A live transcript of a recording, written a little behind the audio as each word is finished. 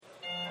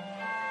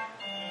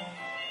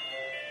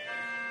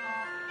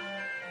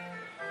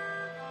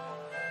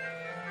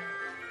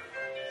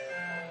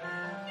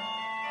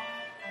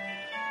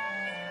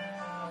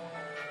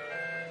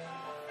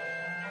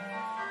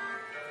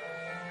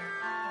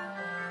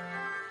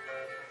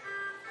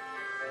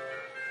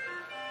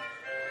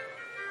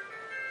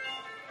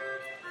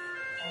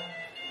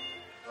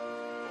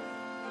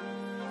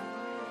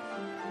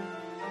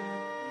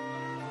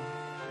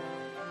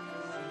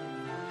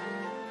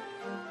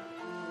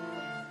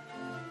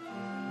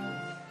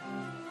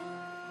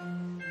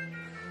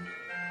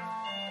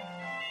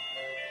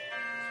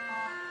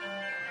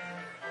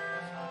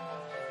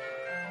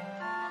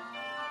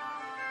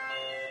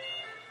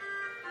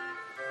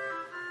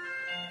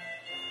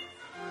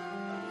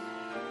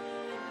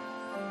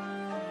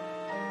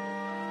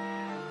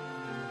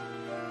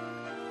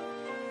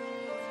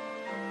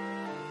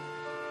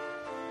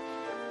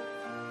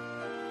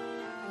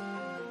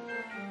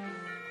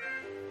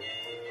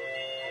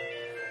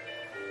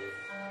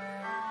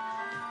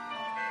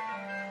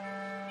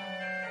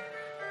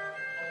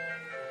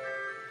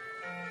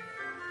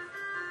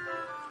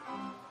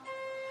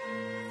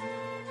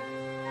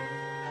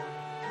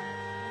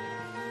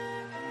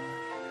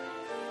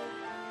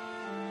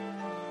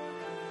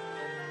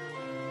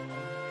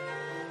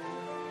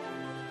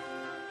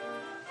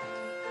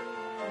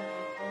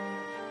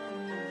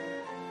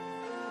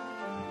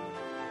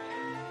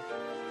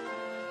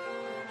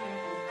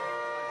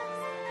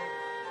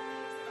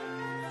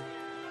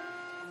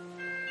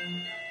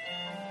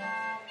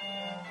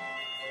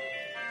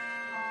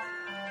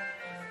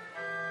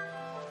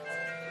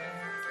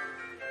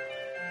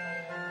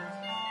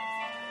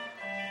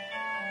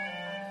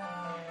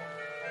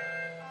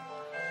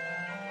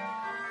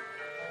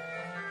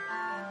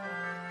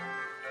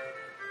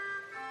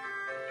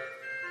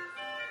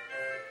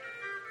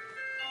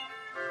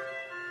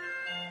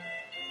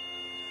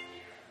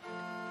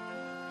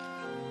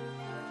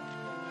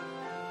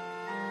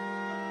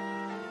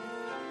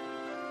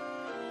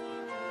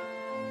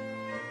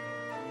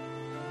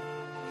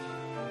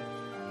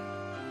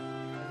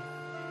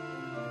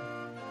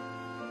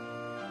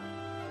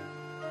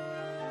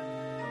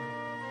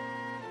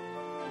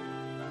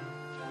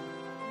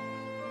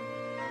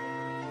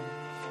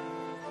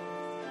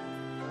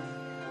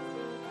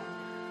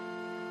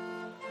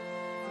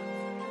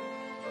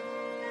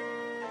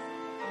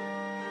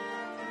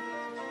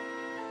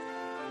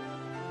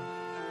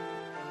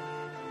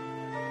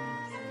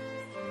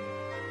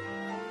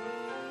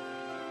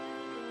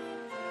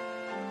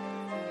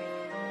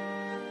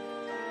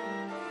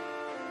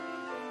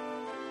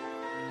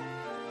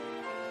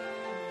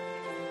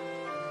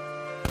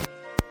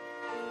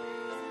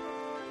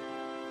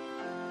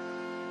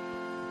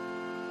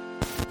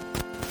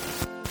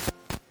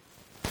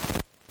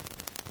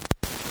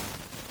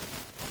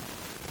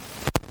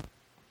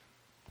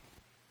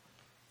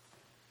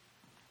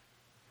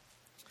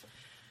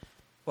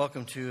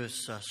Welcome to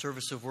this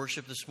service of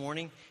worship this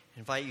morning. I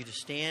invite you to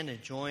stand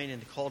and join in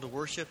the call to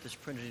worship that's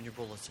printed in your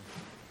bulletin.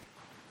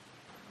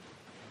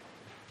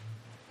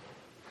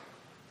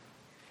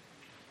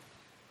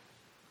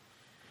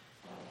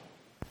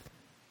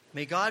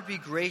 May God be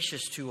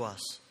gracious to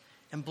us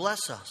and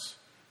bless us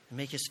and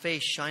make his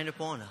face shine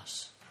upon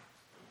us.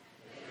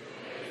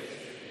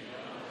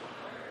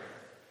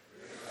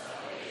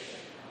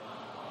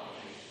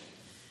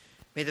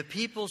 May the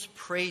peoples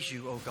praise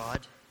you, O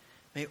God.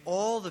 May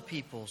all the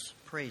peoples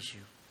praise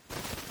you.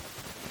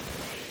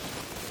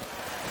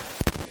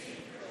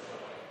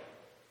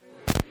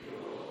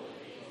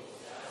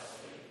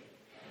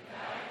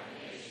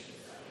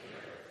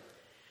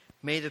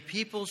 May the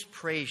peoples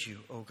praise you,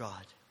 O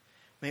God.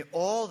 May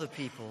all the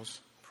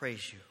peoples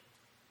praise you.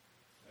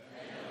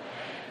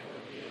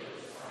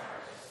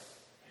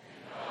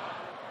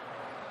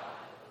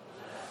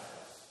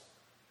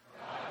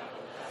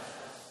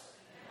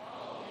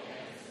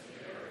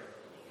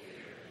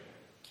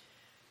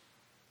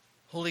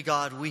 Holy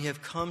God, we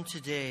have come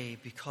today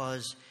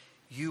because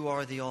you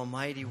are the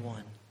Almighty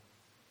One.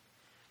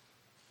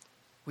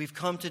 We've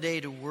come today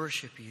to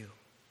worship you,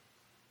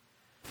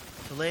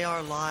 to lay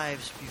our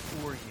lives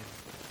before you,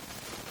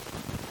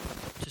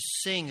 to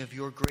sing of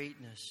your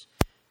greatness,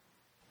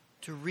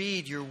 to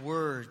read your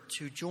word,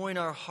 to join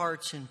our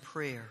hearts in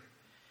prayer,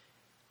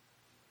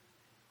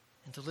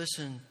 and to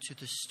listen to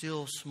the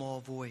still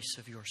small voice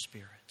of your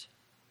Spirit.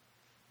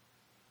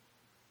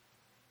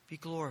 Be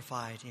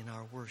glorified in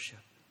our worship.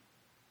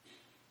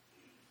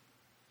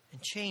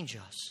 And change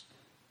us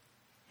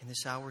in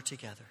this hour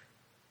together.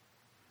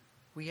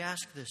 We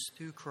ask this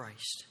through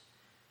Christ.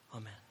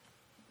 Amen.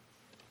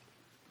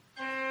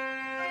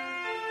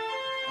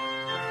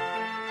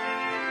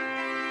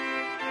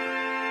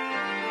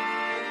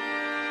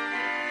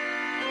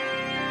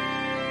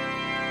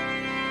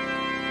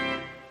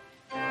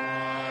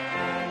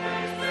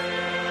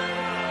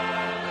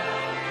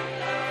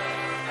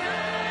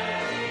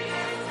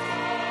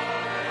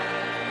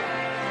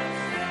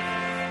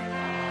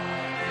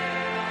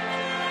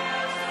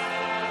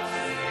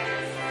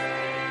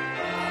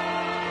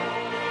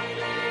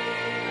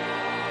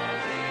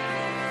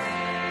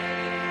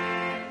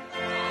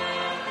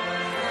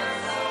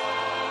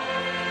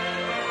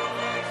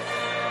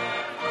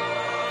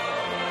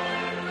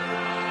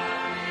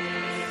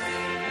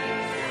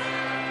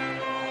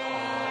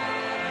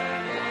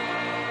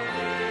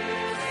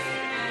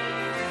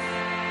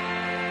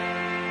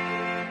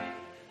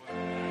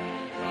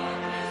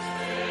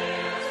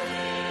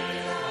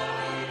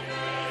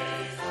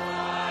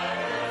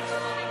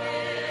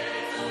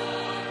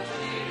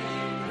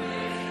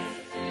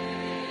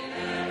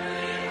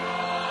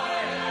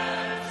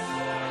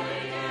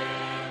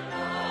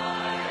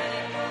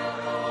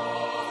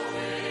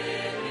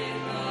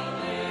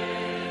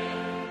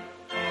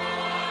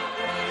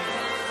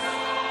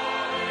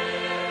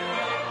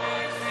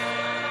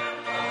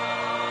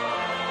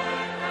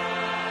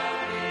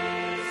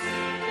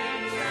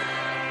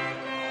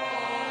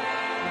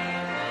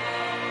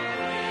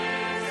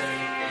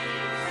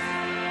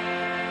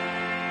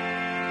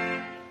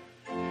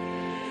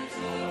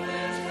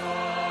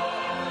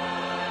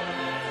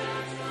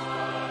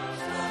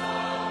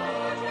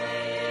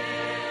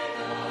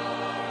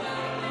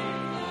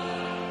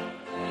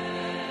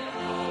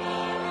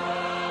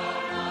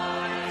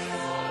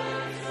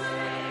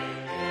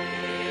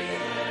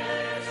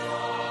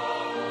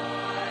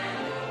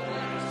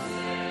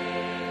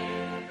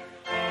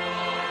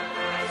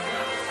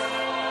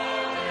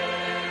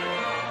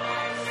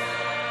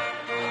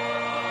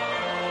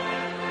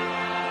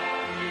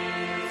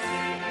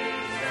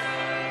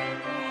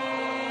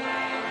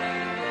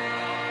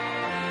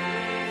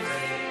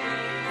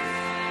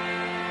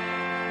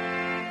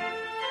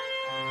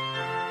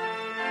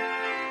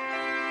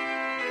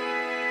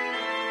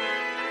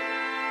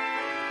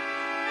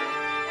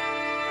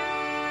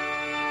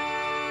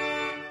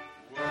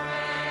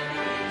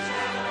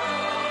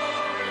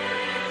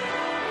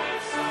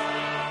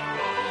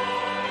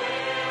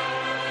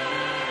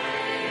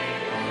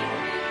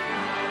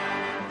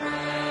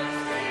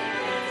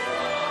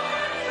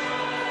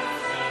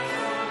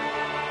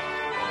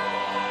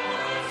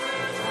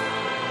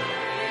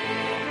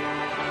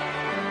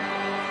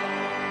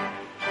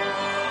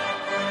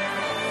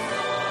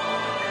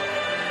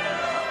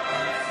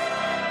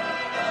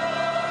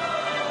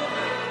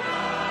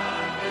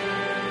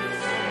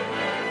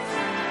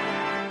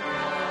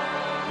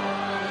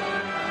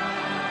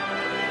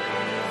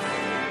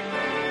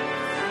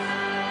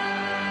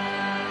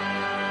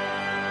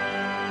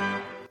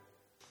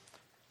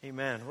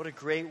 Amen. What a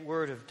great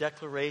word of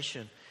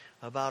declaration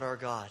about our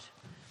God.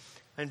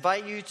 I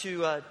invite you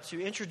to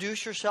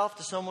introduce yourself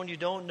to someone you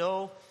don't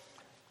know.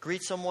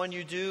 Greet someone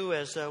you do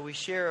as we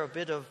share a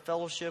bit of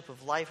fellowship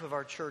of life of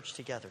our church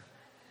together.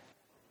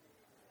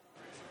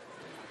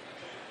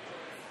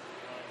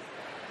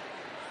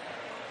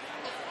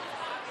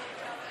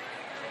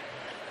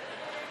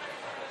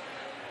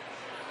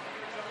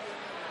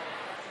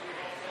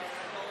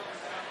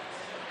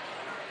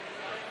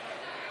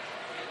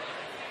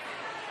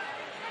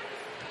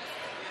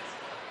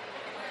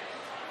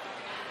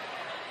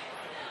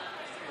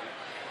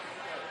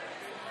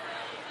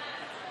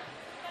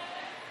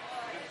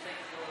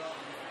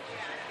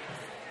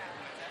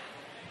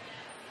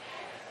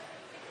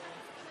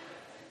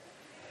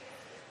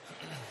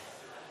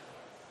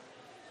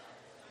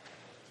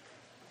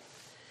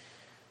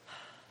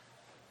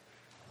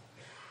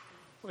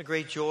 What a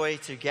great joy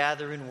to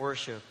gather in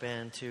worship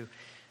and to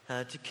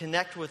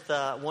connect with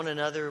one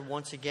another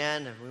once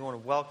again. And we want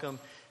to welcome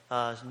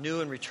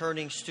new and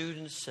returning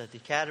students at the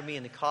academy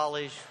and the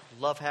college.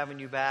 Love having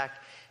you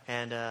back.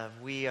 And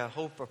we are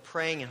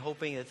praying and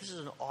hoping that this is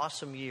an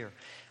awesome year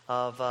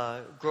of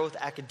growth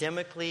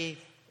academically,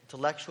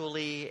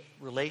 intellectually,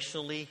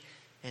 relationally,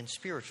 and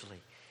spiritually.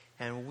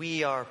 And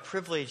we are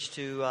privileged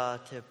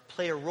to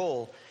play a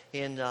role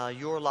in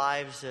your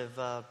lives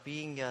of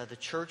being the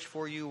church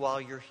for you while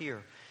you're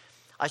here.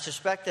 I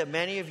suspect that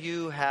many of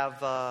you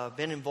have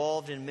been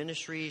involved in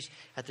ministries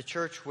at the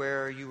church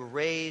where you were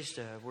raised,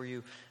 where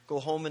you go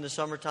home in the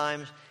summer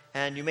times,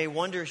 and you may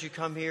wonder as you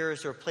come here,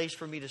 is there a place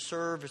for me to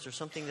serve? Is there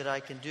something that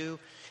I can do?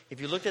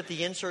 If you looked at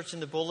the inserts in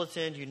the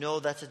bulletin, you know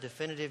that's a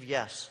definitive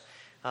yes.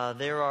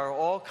 There are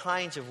all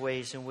kinds of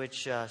ways in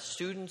which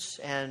students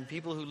and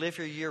people who live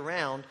here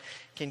year-round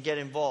can get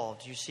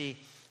involved. You see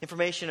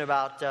information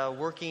about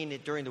working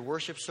during the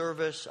worship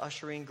service,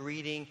 ushering,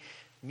 greeting,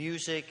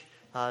 music,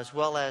 as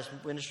well as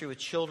ministry with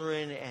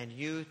children and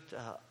youth,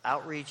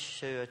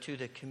 outreach to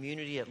the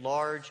community at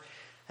large,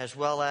 as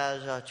well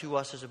as to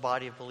us as a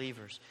body of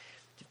believers.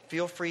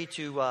 Feel free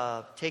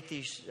to take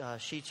these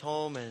sheets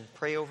home and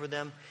pray over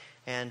them,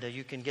 and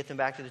you can get them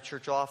back to the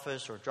church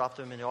office or drop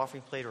them in the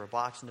offering plate or a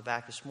box in the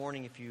back this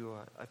morning if you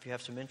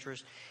have some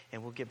interest,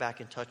 and we'll get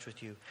back in touch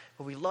with you.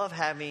 But we love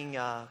having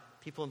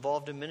people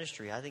involved in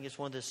ministry. I think it's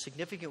one of the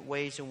significant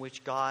ways in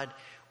which God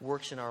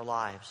works in our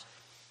lives.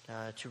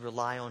 To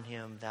rely on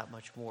Him that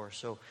much more.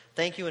 So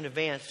thank you in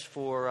advance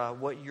for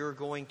what you're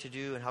going to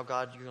do and how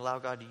you allow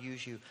God to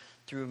use you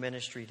through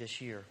ministry this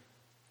year.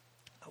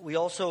 We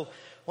also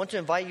want to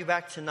invite you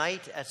back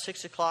tonight at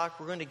 6 o'clock.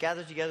 We're going to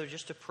gather together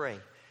just to pray.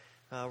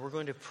 We're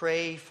going to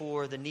pray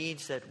for the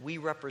needs that we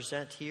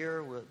represent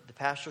here. The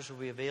pastors will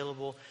be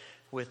available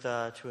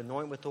to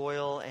anoint with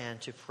oil and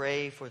to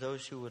pray for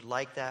those who would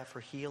like that for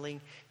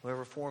healing,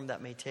 whatever form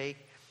that may take.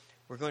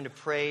 We're going to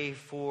pray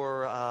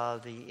for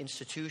the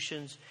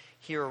institutions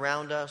here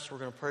around us. We're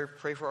going to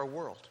pray for our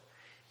world.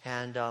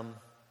 And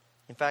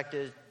in fact,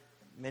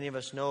 many of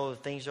us know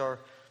things are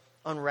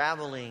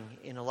unraveling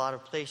in a lot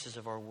of places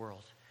of our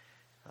world.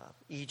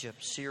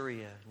 Egypt,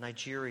 Syria,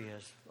 Nigeria,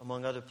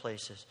 among other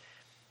places.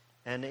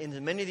 And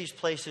in many of these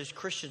places,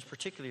 Christians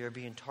particularly are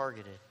being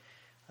targeted.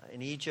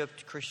 In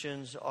Egypt,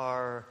 Christians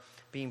are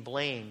being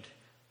blamed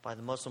by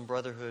the Muslim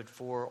Brotherhood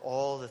for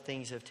all the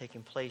things that have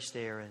taken place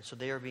there. And so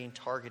they are being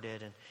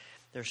targeted. And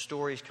there are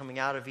stories coming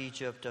out of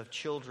Egypt of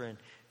children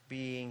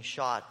being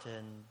shot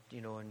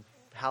and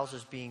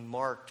houses being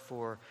marked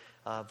for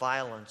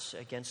violence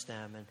against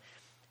them.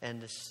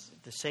 And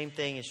the same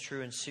thing is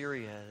true in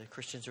Syria. The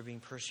Christians are being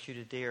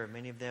persecuted there.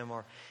 Many of them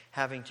are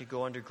having to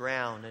go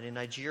underground. And in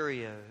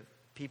Nigeria,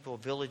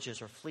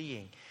 villages are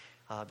fleeing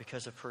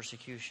because of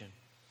persecution.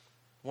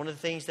 One of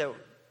the things that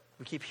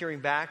we keep hearing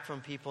back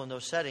from people in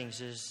those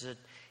settings is that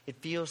it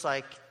feels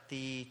like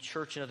the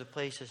church in other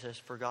places has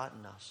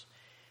forgotten us.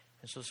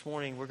 And so this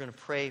morning we're going to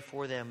pray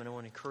for them, and I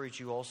want to encourage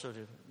you also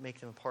to make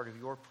them a part of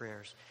your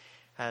prayers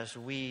as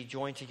we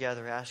join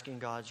together asking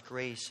God's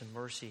grace and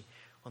mercy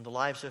on the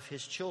lives of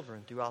His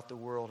children throughout the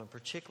world, and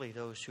particularly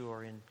those who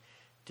are in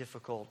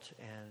difficult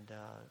and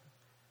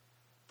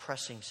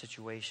pressing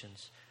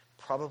situations,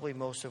 probably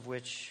most of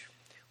which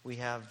we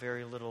have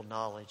very little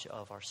knowledge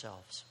of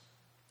ourselves.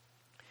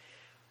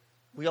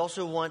 We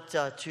also want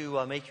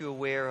to make you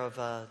aware of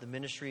the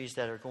ministries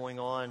that are going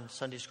on.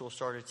 Sunday school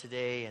started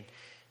today, and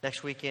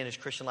next weekend is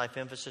Christian Life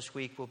Emphasis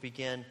Week will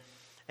begin.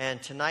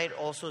 And tonight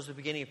also is the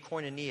beginning of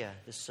Koinonia,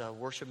 this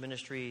worship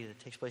ministry that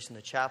takes place in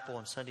the chapel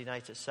on Sunday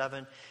nights at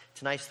 7.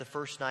 Tonight's the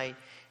first night,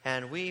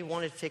 and we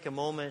wanted to take a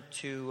moment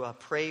to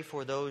pray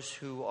for those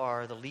who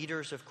are the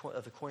leaders of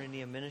the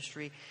Koinonia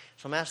ministry.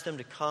 So I'm asking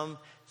them to come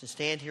and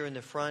stand here in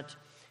the front,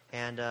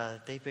 and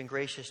they've been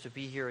gracious to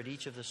be here at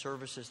each of the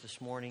services this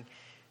morning.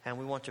 And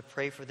we want to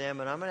pray for them.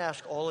 And I'm going to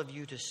ask all of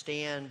you to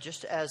stand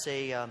just as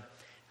a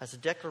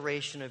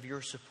declaration of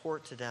your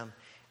support to them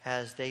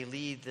as they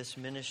lead this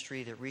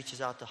ministry that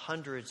reaches out to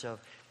hundreds of,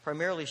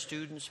 primarily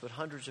students, but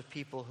hundreds of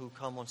people who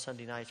come on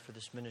Sunday nights for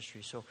this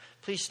ministry. So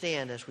please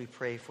stand as we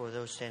pray for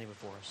those standing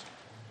before us.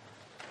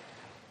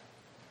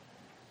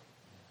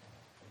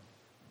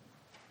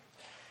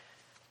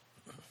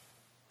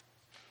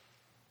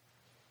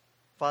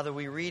 Father,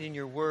 we read in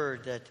your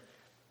word that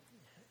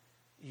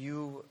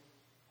you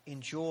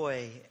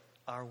enjoy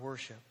our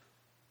worship.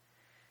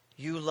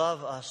 You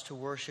love us to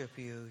worship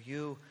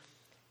you.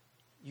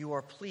 You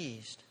are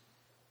pleased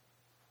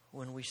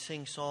when we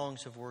sing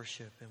songs of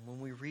worship and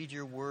when we read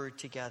your word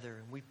together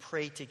and we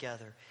pray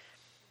together.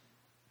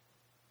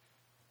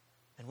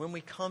 And when we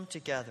come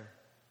together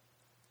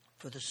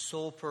for the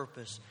sole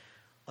purpose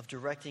of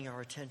directing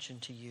our attention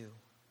to you.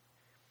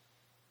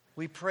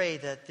 We pray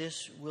that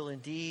this will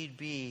indeed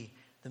be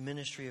the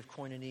ministry of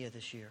Koinonia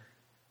this year.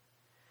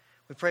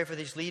 We pray for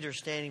these leaders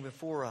standing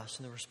before us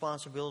and the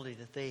responsibility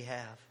that they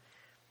have.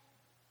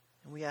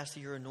 And we ask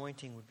that your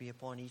anointing would be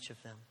upon each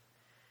of them.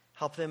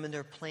 Help them in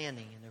their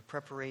planning and their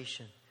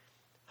preparation.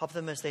 Help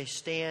them as they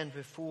stand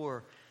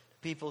before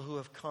the people who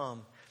have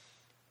come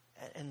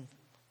and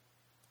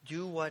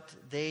do what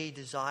they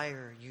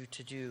desire you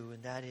to do,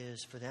 and that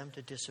is for them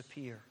to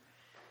disappear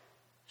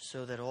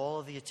so that all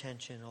of the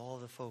attention, all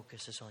of the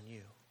focus is on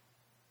you.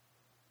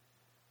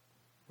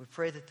 We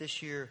pray that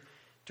this year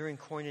during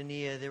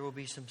Koinonia there will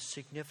be some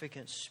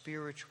significant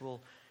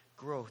spiritual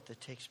growth that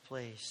takes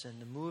place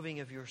and the moving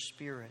of your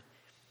Spirit.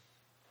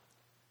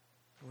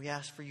 And we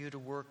ask for you to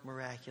work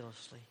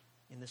miraculously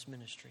in this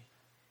ministry.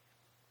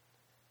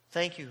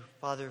 Thank you,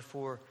 Father,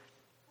 for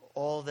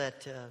all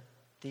that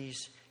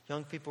these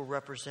young people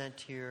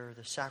represent here,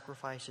 the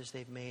sacrifices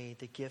they've made,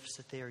 the gifts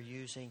that they are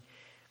using,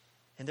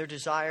 and their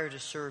desire to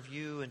serve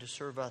you and to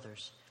serve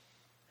others.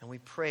 And we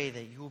pray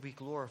that you will be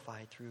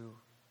glorified through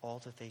all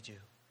that they do.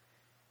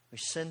 We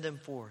send them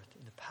forth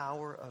in the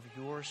power of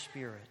your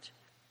Spirit.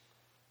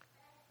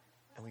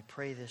 And we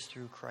pray this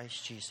through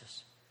Christ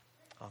Jesus.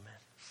 Amen.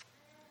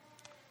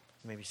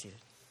 You may be seated.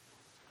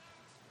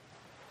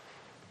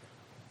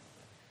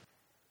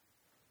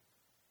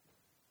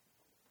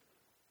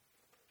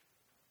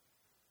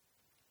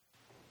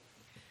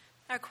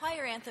 Our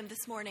choir anthem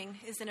this morning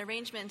is an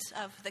arrangement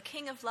of The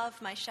King of Love,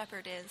 My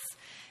Shepherd Is.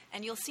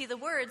 And you'll see the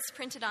words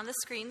printed on the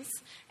screens.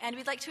 And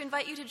we'd like to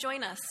invite you to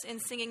join us in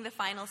singing the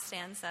final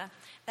stanza.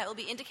 That will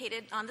be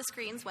indicated on the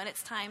screens when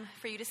it's time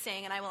for you to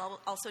sing. And I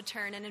will also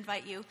turn and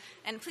invite you.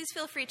 And please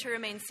feel free to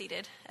remain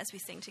seated as we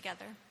sing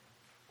together.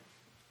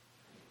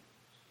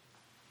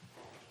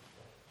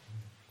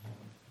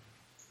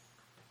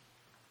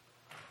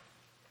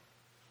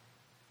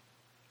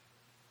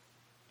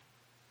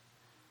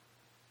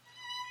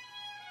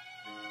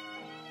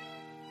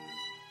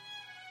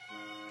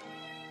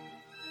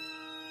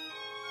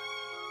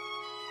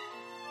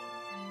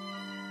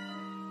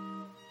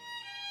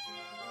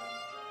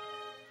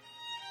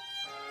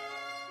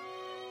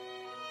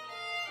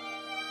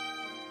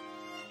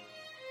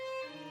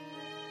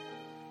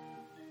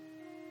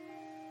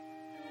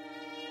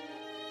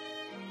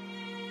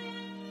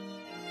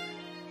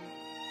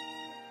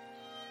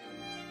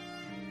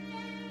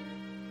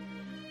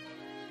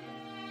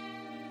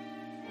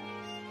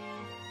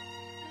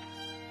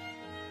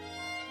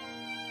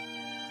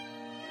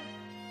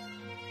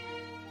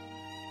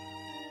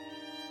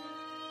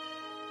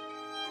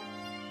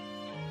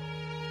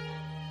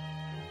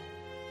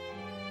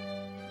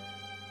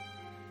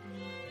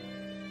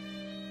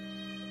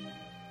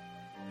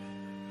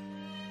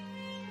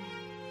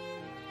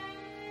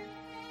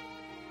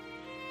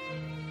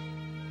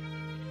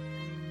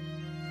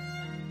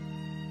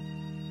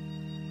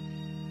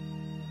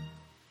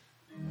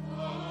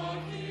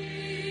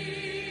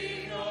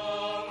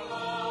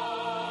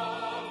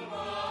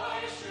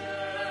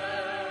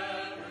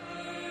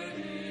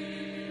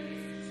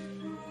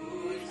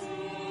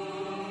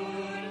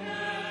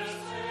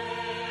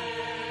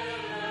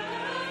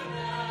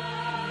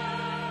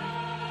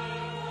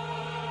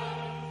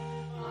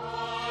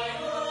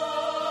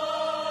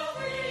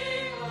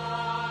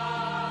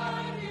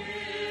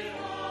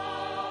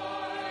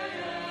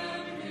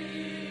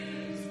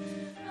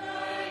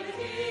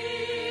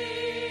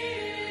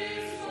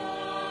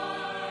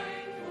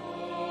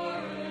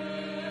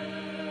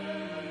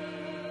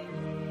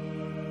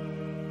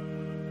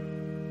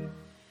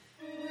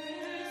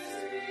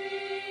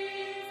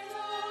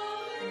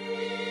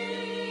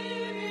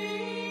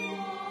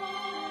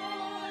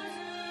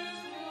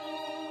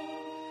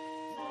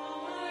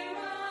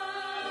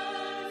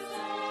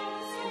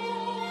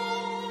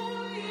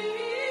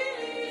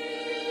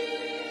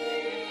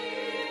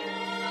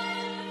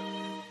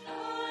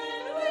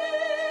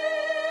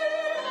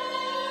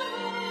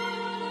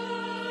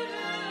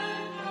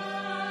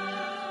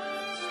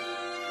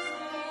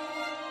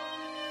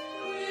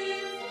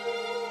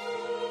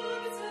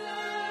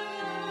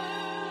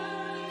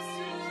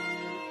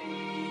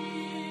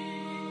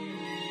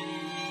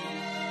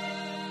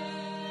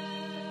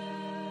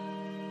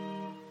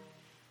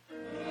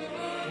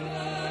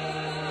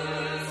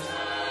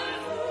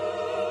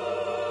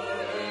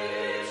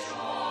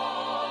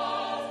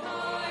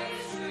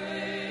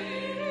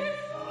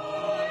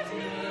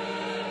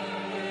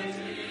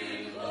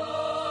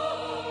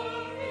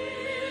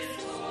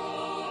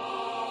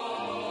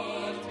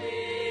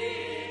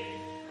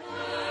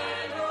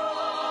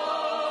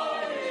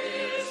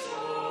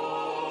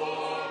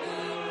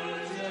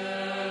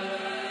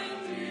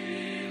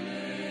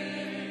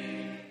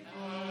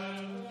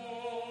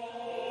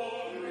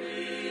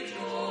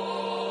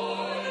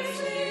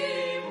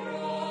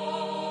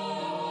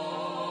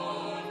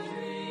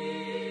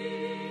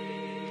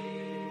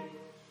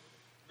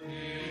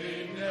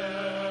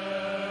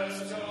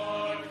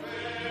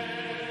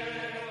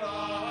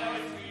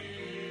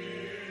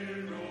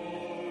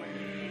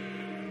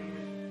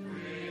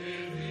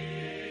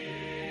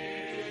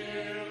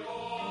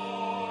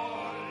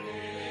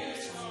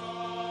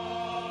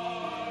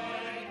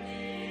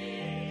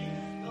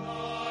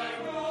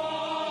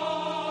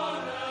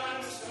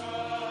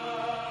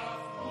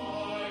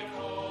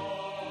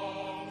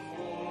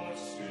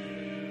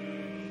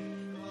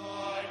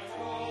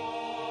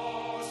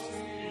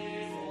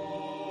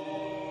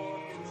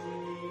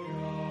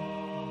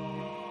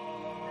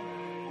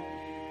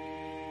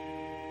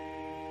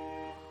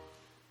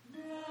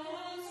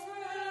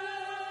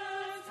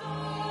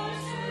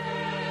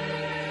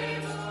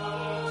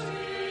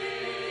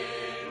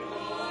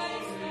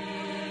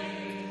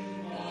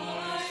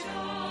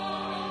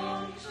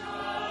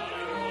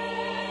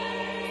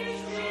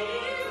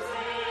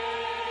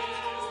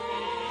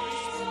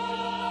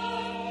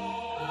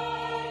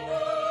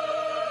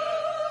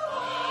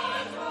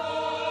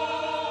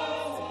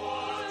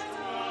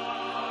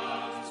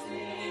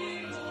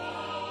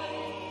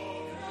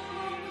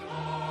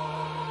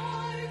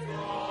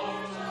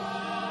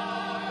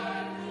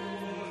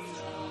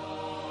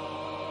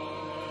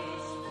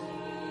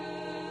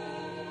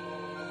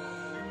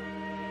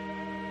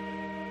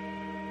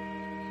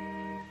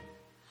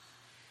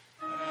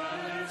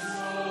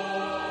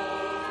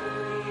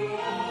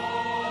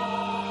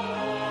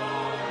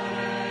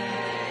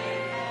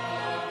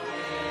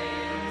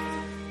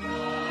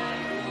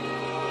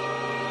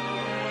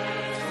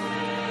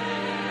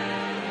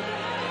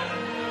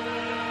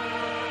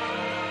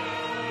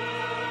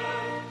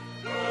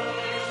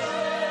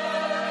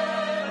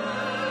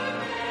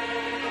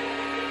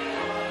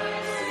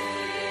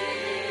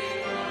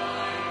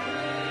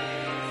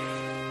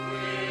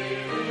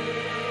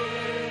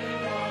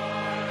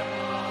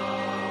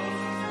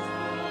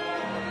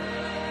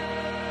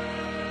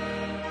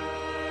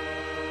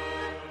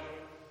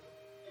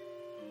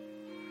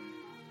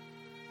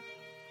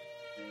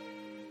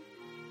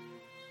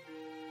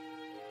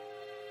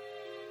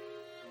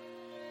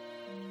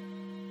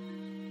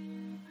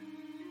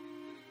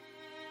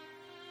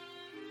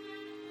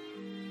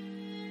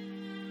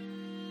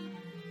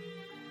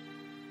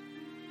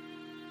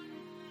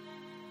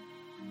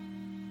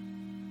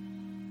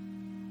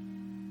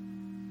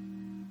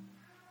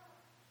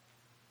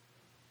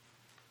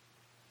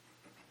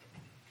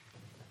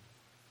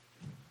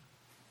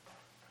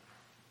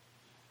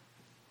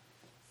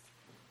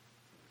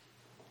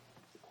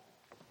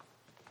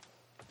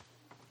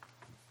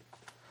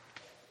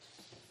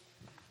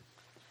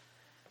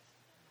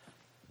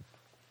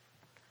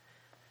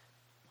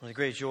 One of the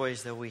great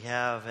joys that we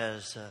have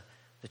as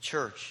the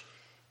church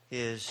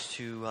is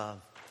to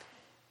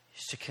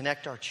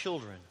connect our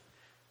children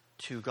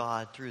to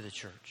God through the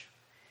church.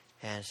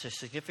 And it's a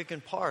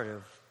significant part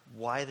of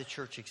why the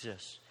church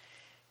exists.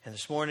 And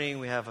this morning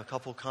we have a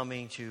couple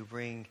coming to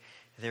bring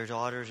their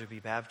daughter to be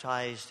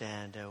baptized,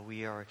 and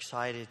we are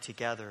excited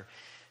together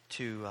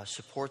to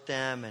support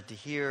them and to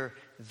hear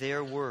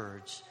their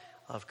words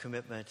of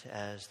commitment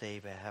as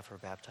they have her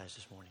baptized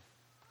this morning.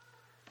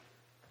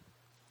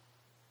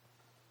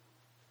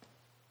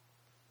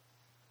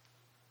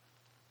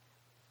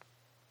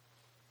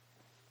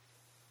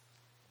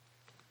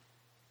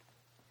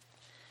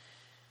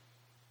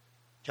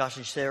 Josh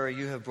and Sarah,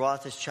 you have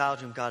brought this child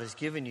whom God has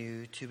given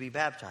you to be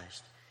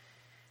baptized.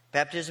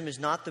 Baptism is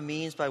not the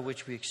means by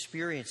which we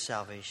experience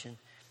salvation,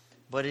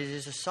 but it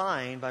is a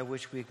sign by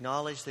which we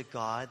acknowledge that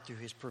God, through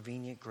his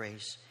prevenient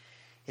grace,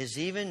 is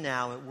even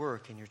now at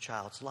work in your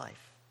child's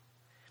life.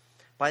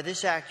 By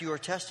this act, you are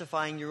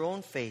testifying your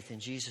own faith in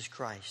Jesus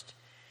Christ,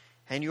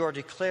 and you are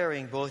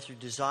declaring both your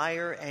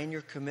desire and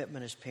your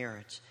commitment as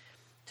parents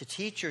to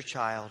teach your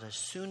child as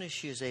soon as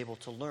she is able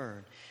to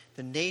learn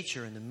the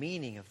nature and the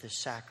meaning of this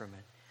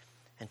sacrament,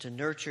 and to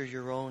nurture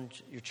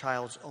your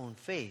child's own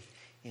faith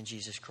in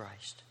Jesus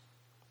Christ.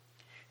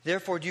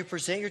 Therefore, do you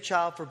present your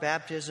child for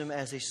baptism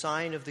as a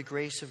sign of the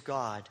grace of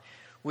God,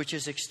 which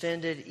is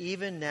extended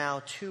even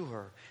now to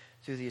her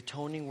through the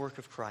atoning work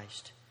of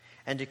Christ,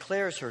 and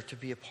declares her to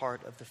be a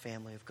part of the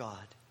family of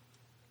God?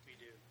 We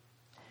do.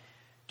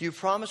 Do you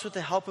promise with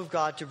the help of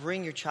God to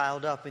bring your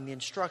child up in the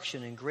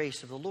instruction and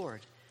grace of the Lord,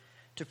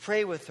 to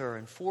pray with her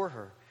and for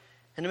her,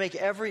 and to make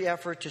every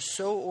effort to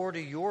so order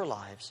your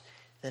lives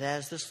that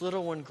as this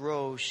little one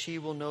grows, she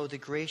will know the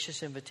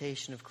gracious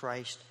invitation of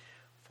Christ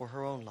for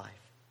her own life?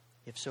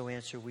 If so,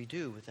 answer, we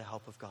do with the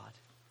help of God.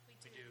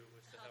 We do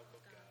with the help of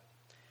God.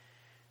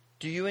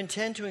 Do you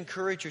intend to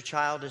encourage your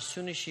child as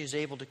soon as she is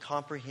able to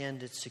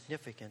comprehend its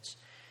significance,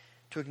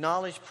 to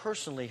acknowledge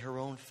personally her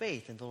own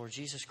faith in the Lord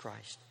Jesus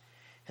Christ,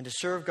 and to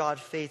serve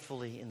God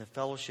faithfully in the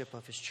fellowship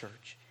of his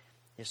church?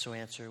 If so,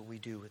 answer, we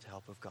do with the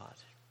help of God.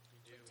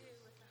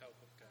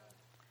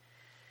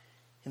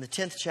 In the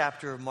 10th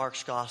chapter of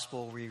Mark's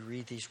Gospel, we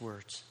read these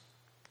words.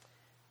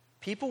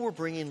 People were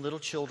bringing little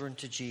children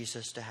to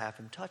Jesus to have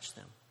him touch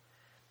them,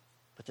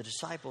 but the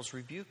disciples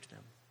rebuked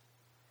them.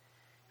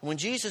 And when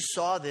Jesus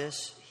saw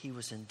this, he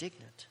was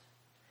indignant.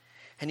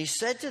 And he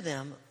said to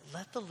them,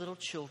 "Let the little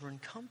children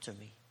come to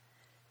me,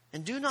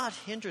 and do not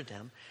hinder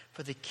them,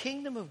 for the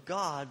kingdom of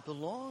God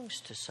belongs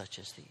to such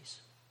as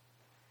these.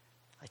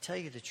 I tell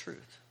you the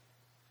truth.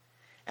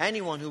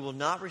 Anyone who will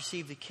not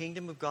receive the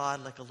kingdom of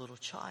God like a little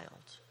child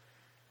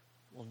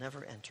will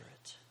never enter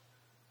it."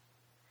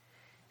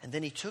 And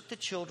then he took the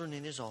children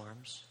in his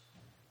arms,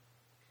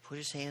 put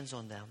his hands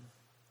on them,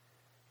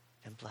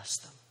 and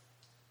blessed them.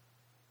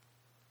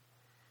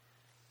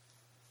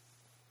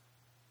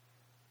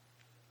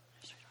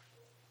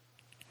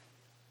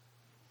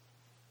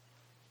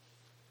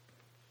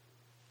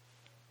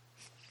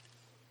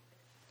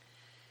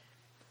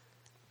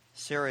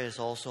 Sarah is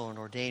also an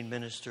ordained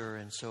minister,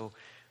 and so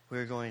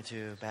we're going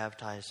to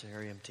baptize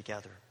Miriam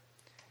together.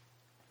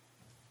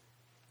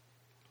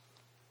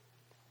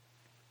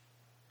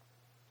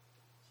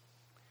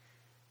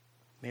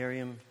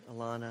 Miriam,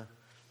 Alana,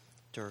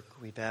 Dirk,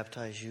 we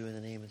baptize you in the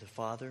name of the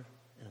Father,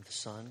 and of the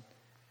Son,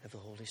 and of the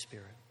Holy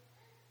Spirit.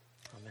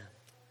 Amen.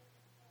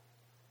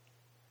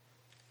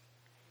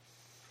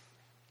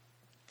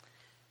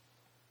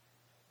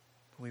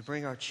 When we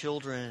bring our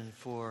children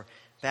for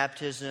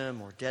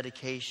baptism or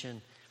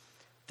dedication,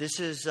 this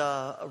is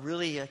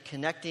really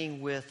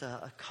connecting with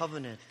a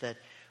covenant that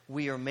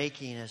we are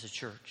making as a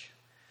church.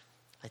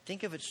 I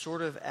think of it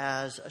sort of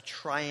as a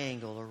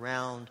triangle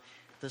around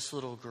this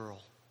little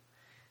girl.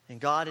 And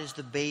God is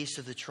the base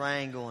of the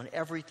triangle, and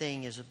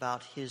everything is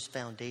about his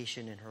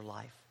foundation in her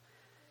life,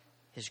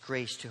 his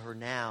grace to her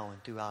now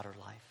and throughout her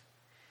life.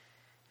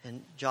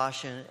 And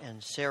Josh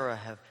and Sarah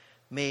have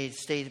made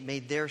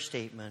their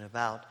statement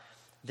about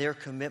their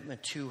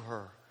commitment to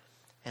her.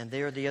 And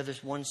they're the other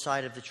one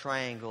side of the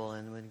triangle,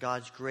 and with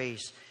God's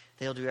grace,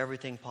 they'll do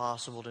everything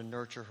possible to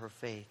nurture her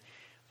faith.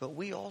 But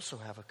we also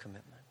have a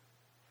commitment.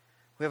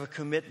 We have a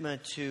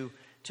commitment to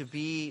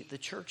be the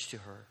church to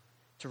her,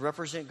 to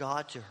represent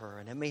God to her.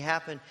 And it may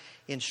happen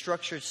in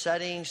structured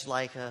settings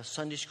like a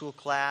Sunday school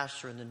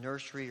class or in the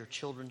nursery or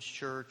children's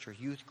church or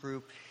youth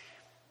group.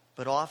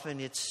 But often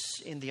it's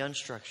in the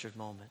unstructured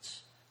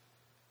moments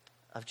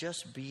of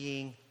just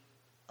being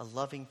a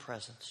loving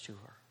presence to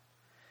her.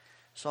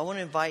 So I want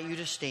to invite you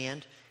to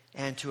stand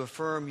and to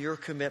affirm your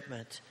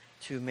commitment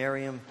to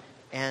Miriam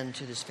and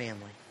to this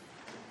family.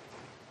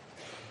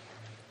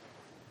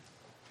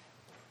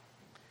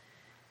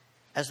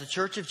 As the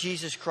Church of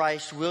Jesus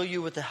Christ, will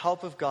you, with the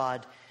help of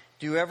God,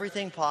 do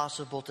everything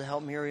possible to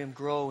help Miriam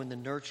grow in the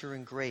nurture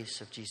and grace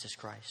of Jesus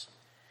Christ?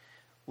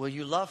 Will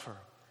you love her?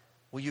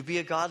 Will you be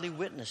a godly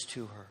witness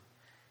to her?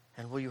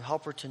 And will you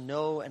help her to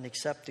know and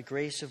accept the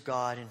grace of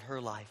God in her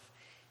life?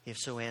 If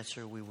so,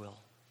 answer, we will.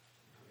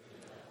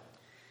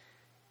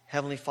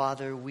 Heavenly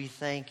Father, we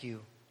thank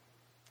you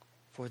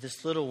for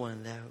this little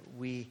one that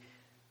we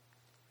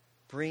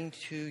bring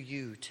to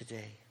you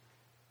today.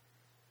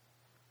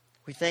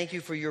 We thank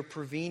you for your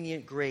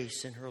prevenient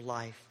grace in her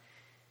life.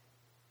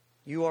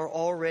 You are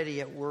already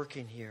at work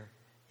in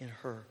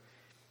her.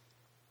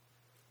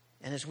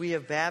 And as we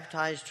have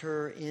baptized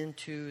her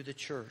into the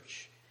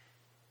church,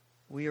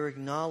 we are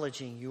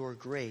acknowledging your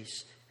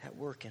grace at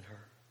work in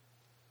her.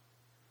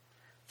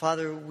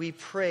 Father, we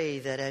pray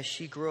that as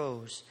she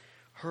grows,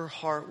 her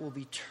heart will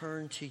be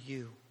turned to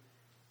you,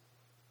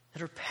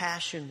 that her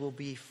passion will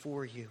be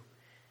for you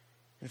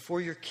and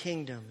for your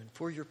kingdom and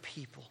for your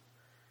people.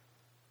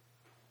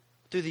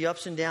 Through the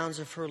ups and downs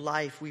of her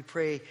life, we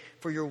pray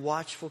for your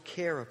watchful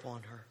care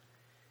upon her.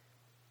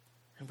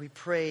 And we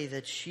pray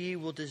that she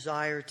will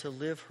desire to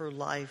live her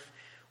life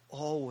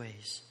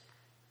always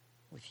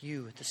with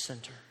you at the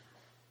center.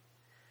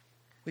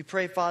 We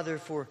pray, Father,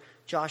 for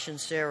Josh and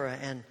Sarah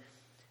and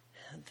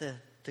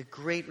the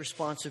great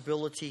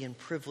responsibility and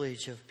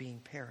privilege of being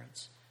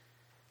parents.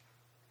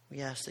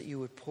 We ask that you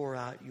would pour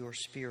out your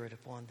Spirit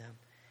upon them.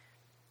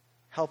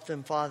 Help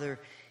them, Father,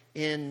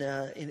 in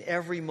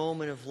every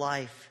moment of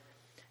life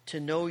to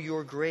know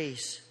your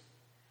grace,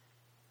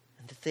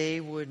 and that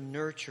they would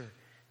nurture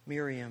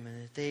Miriam,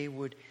 and that they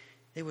would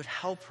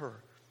help her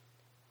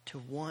to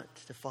want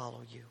to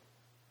follow you.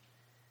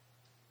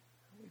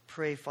 We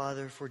pray,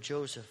 Father, for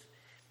Joseph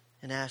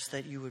and ask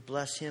that you would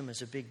bless him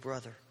as a big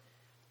brother.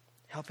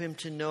 Help him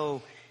to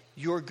know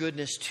your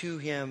goodness to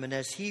him, and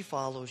as he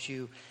follows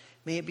you,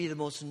 may it be the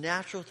most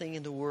natural thing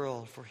in the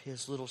world for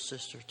his little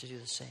sister to do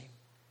the same.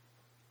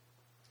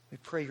 We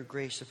pray your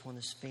grace upon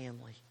this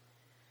family,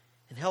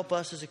 and help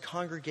us as a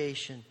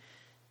congregation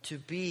to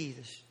be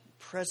the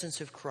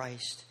presence of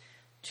Christ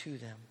to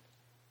them,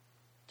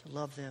 to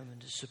love them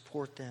and to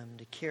support them,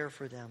 to care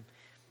for them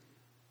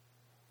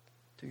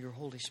through your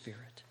Holy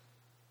Spirit.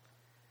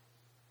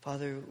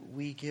 Father,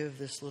 we give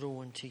this little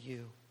one to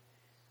you.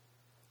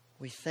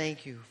 We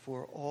thank you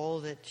for all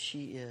that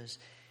she is,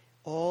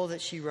 all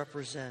that she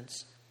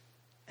represents,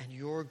 and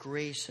your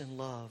grace and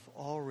love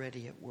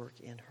already at work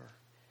in her.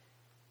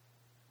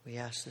 We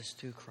ask this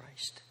through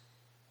Christ.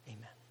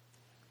 Amen.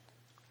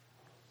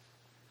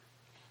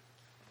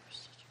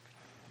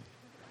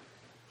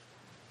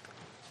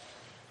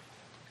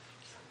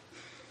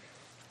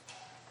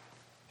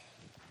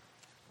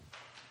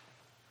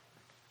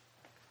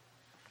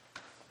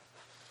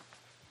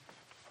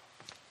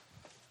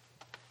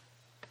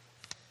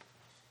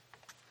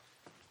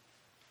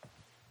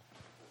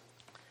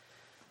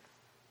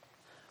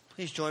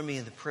 Please join me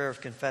in the prayer of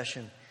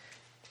confession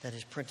that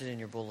is printed in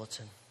your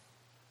bulletin.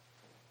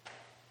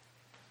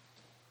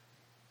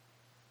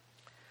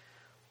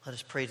 Let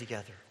us pray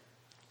together.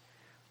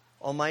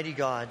 Almighty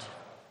God,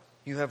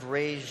 you have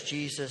raised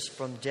Jesus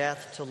from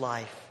death to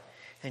life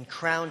and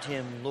crowned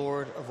him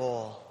Lord of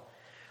all.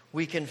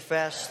 We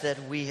confess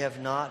that we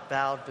have not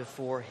bowed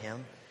before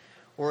him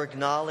or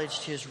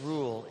acknowledged his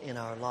rule in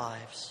our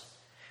lives.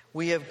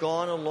 We have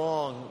gone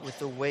along with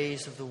the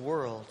ways of the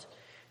world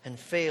and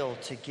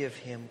failed to give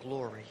him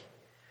glory.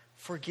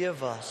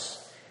 Forgive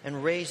us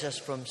and raise us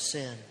from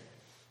sin,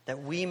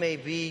 that we may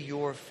be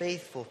your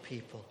faithful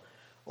people,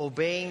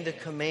 obeying the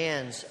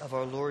commands of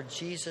our Lord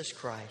Jesus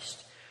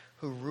Christ,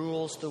 who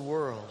rules the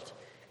world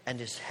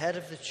and is head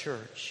of the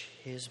church,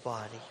 his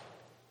body.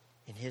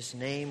 In his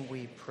name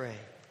we pray.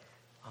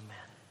 Amen.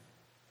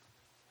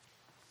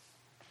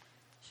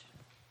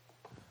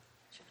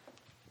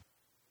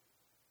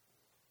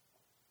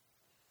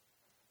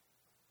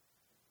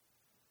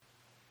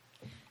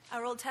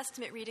 Our Old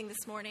Testament reading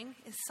this morning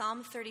is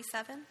Psalm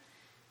 37,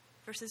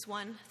 verses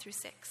 1 through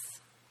 6.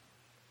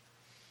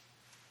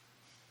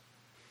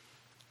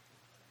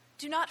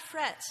 Do not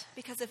fret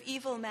because of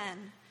evil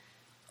men,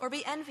 or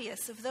be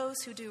envious of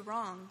those who do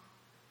wrong.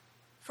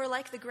 For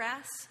like the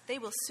grass, they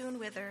will soon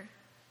wither.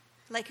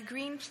 Like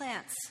green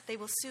plants, they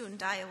will soon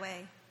die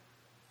away.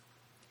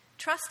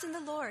 Trust in the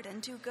Lord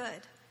and do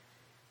good.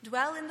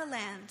 Dwell in the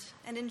land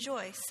and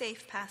enjoy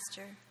safe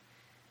pasture.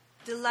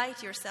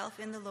 Delight yourself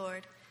in the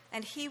Lord,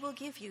 and he will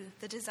give you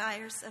the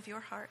desires of your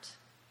heart.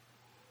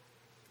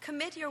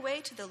 Commit your way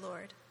to the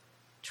Lord.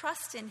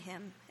 Trust in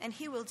him, and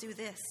he will do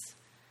this.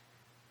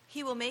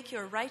 He will make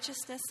your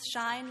righteousness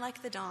shine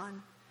like the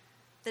dawn,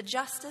 the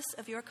justice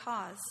of your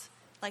cause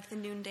like the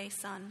noonday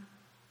sun.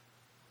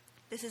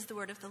 This is the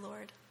word of the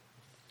Lord.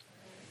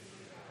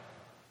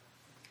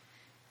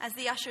 As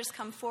the ushers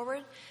come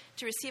forward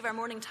to receive our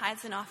morning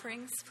tithes and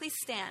offerings, please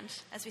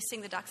stand as we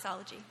sing the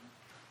doxology.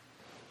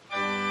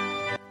 Praise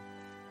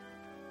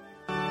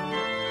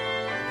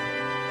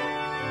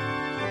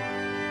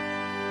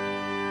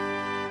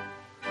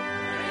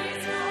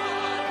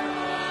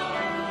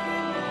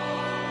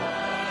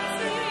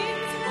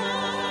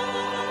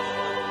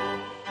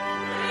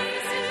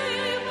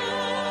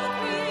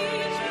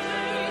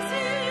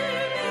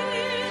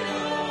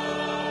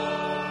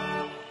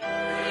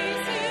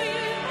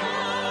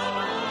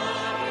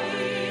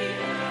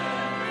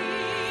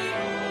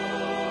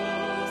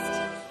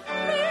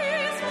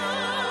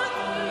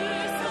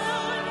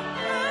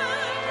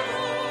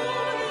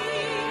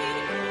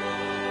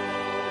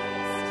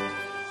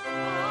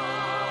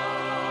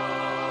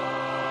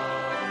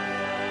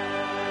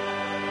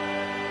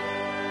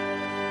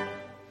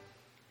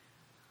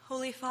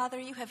Father,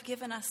 you have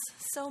given us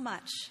so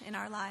much in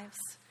our lives.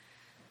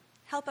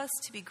 Help us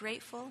to be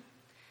grateful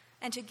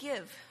and to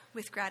give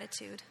with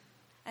gratitude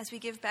as we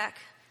give back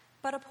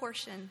but a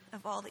portion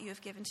of all that you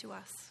have given to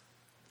us.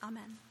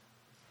 Amen.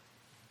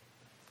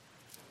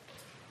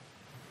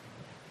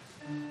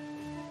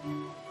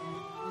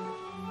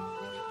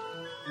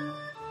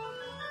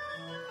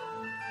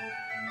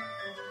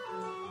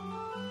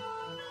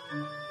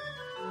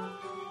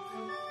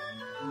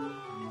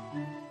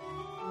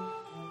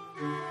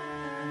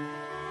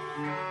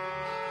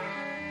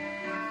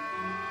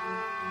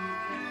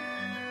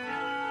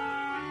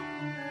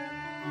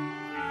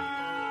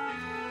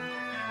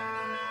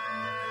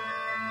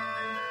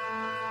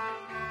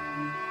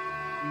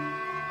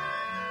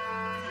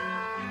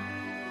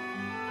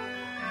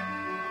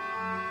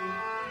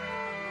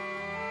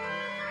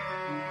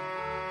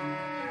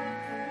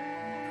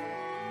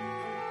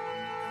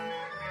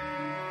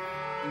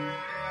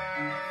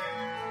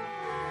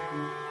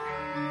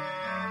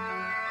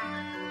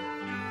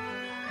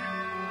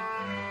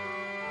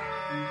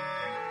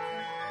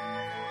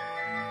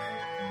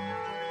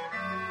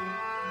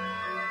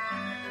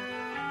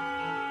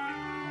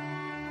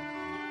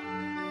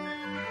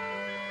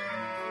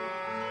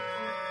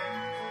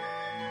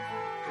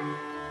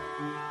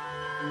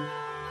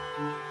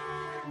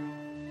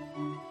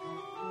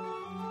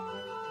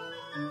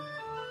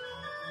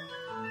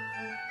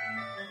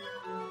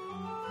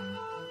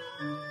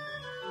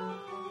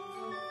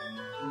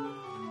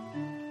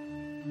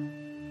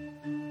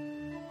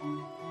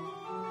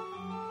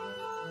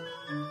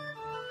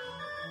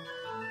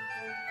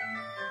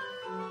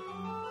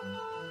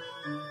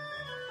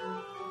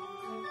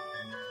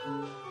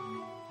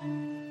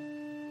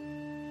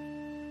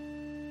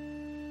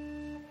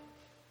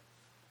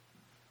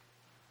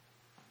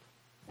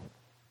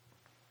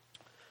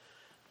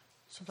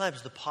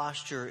 Sometimes the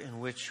posture in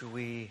which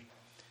we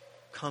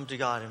come to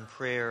God in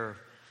prayer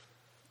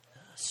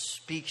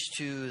speaks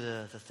to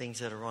the things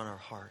that are on our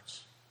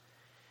hearts.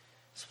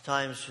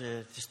 Sometimes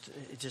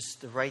just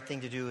the right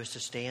thing to do is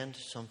to stand.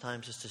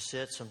 Sometimes it's to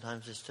sit.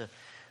 Sometimes it's to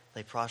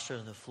lay prostrate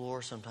on the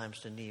floor. Sometimes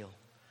to kneel.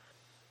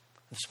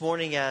 This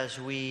morning, as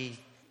we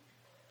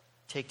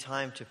take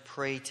time to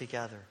pray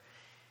together,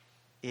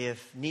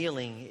 if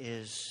kneeling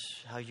is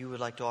how you would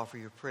like to offer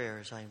your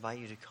prayers, I invite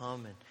you to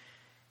come and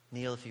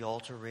kneel at the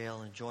altar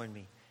rail and join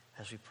me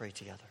as we pray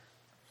together.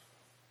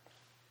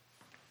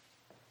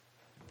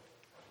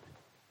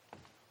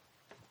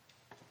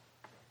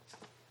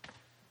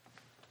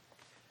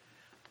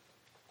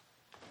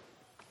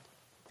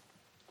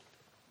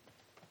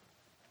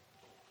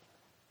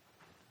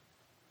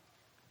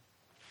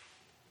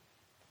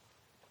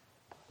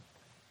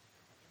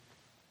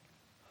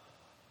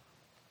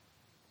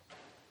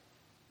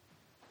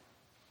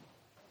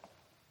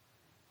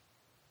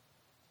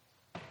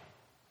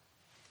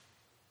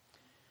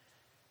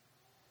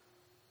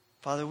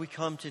 Father, we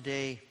come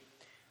today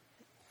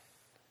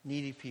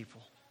needy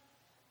people.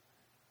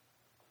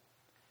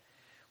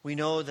 We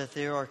know that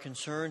there are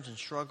concerns and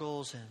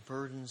struggles and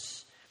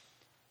burdens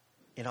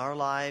in our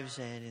lives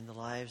and in the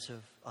lives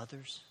of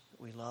others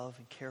that we love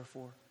and care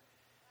for.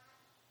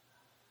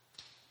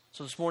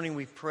 So this morning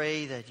we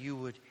pray that you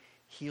would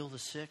heal the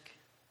sick,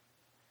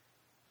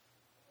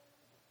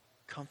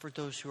 comfort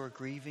those who are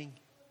grieving.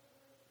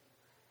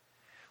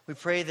 We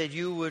pray that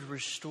you would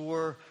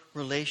restore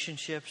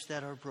relationships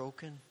that are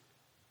broken.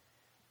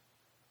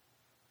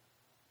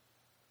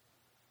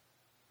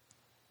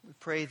 We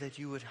pray that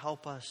you would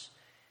help us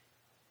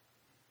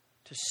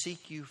to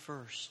seek you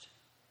first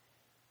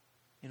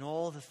in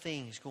all the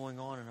things going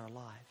on in our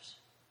lives.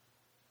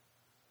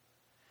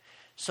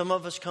 Some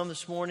of us come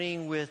this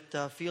morning with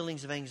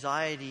feelings of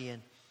anxiety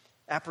and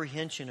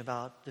apprehension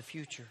about the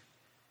future.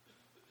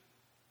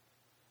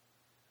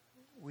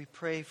 We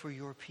pray for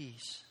your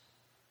peace.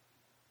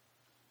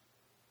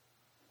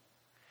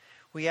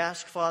 We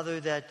ask,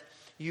 Father, that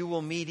you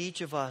will meet each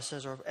of us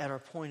at our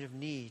point of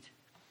need.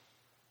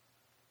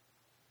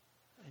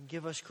 And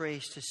give us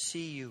grace to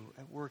see you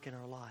at work in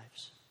our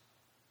lives.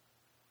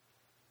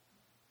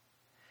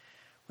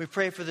 We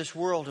pray for this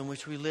world in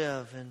which we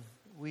live, and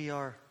we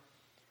are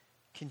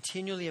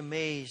continually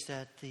amazed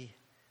at the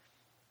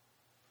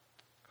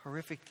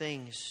horrific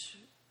things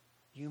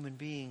human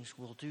beings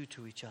will do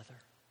to each other.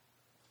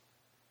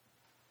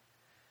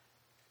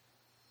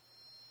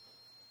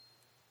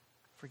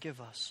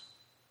 Forgive us.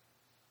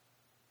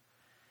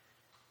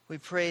 We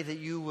pray that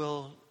you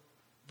will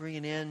bring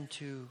an end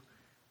to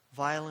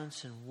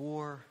violence and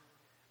war,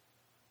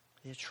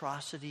 the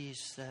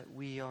atrocities that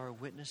we are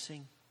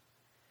witnessing.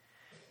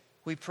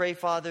 We pray,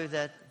 Father,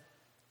 that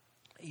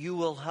you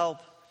will help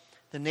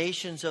the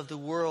nations of the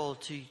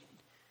world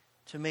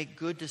to make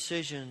good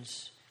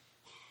decisions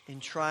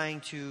in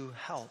trying to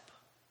help.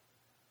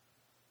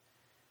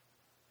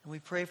 And we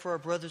pray for our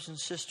brothers and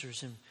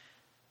sisters in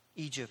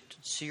Egypt,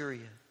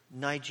 Syria,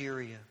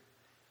 Nigeria,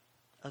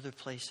 other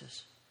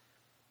places,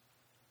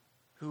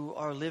 who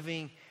are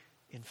living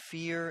in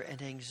fear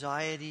and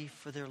anxiety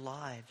for their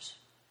lives,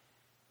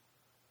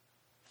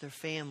 for their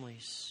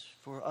families,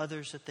 for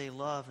others that they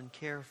love and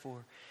care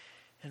for.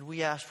 And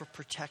we ask for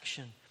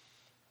protection.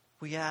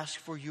 We ask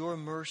for your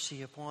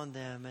mercy upon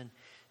them. And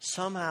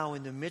somehow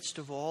in the midst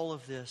of all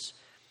of this,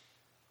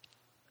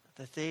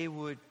 that they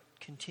would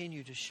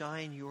continue to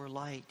shine your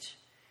light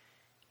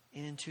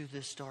into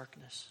this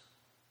darkness.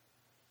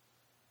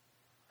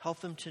 Help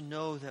them to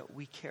know that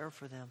we care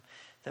for them,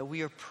 that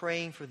we are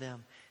praying for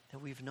them, that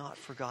we've not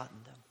forgotten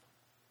them.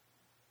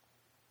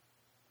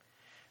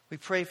 We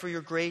pray for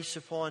your grace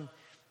upon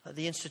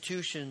the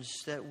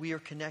institutions that we are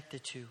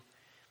connected to.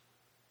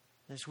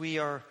 As we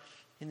are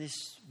in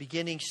these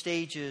beginning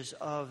stages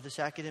of this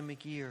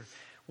academic year,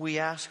 we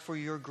ask for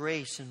your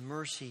grace and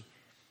mercy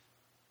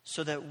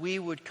so that we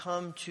would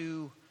come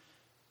to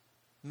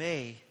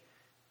May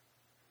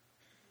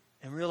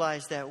and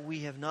realize that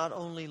we have not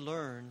only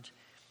learned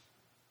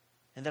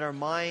and that our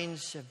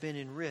minds have been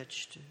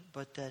enriched,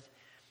 but that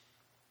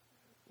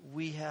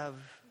we have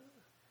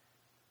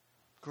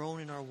grown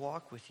in our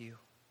walk with you.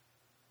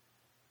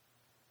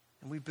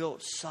 And we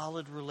built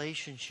solid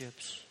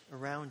relationships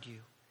around you.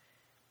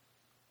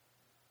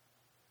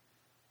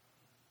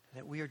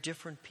 That we are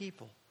different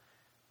people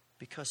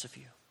because of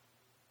you.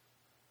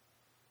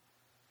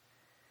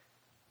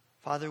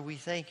 Father, we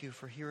thank you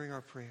for hearing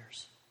our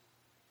prayers.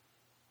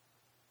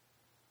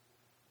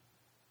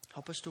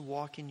 Help us to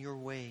walk in your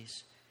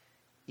ways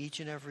each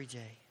and every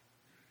day.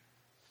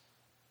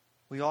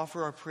 We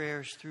offer our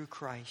prayers through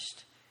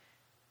Christ,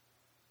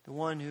 the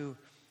one who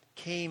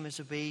came as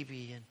a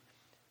baby and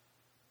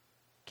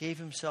gave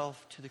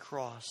himself to the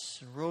cross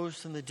and rose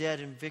from the dead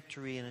in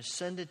victory and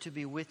ascended to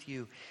be with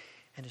you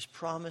and has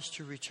promised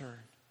to return.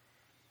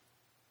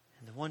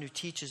 And the one who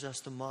teaches us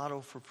the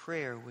model for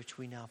prayer, which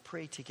we now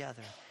pray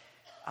together.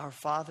 Our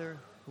Father,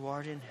 who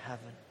art in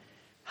heaven,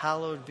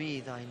 hallowed be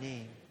thy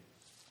name.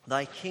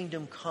 Thy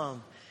kingdom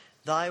come,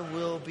 thy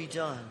will be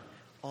done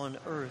on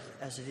earth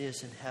as it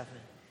is in heaven.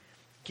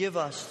 Give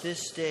us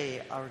this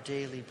day our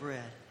daily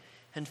bread,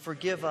 and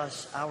forgive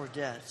us our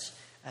debts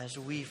as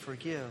we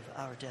forgive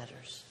our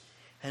debtors.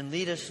 And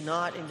lead us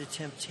not into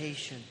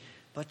temptation,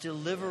 but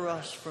deliver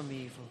us from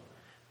evil.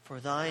 For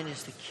thine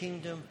is the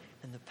kingdom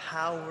and the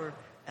power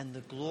and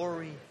the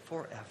glory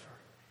forever.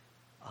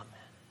 Amen.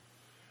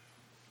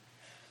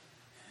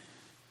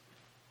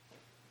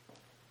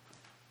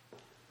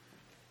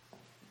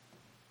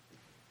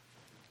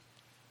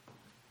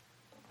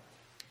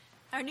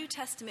 Our New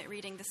Testament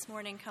reading this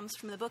morning comes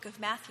from the book of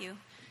Matthew,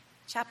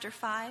 chapter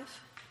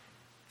 5,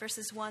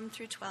 verses 1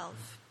 through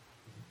 12.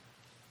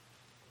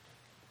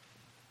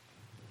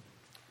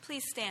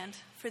 Please stand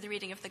for the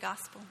reading of the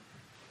gospel.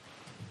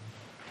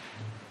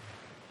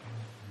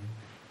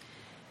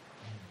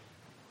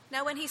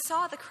 Now when he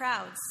saw the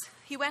crowds,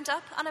 he went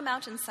up on a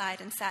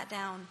mountainside and sat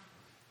down.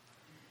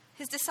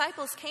 His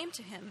disciples came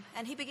to him,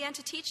 and he began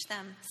to teach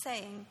them,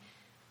 saying,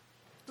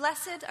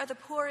 "Blessed are the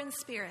poor in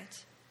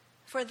spirit,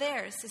 for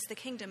theirs is the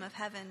kingdom of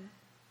heaven.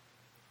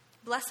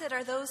 Blessed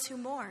are those who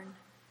mourn,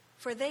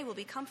 for they will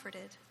be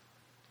comforted.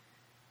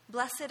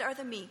 Blessed are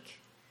the meek,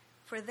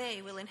 for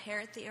they will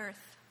inherit the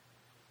earth.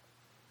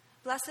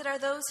 Blessed are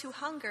those who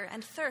hunger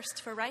and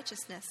thirst for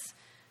righteousness,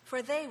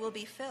 for they will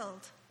be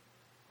filled.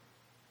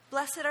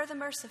 Blessed are the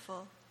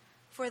merciful,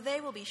 for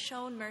they will be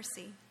shown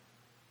mercy.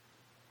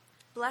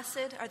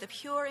 Blessed are the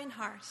pure in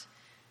heart,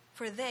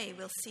 for they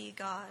will see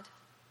God.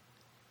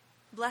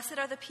 Blessed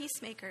are the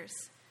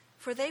peacemakers,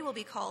 for they will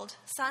be called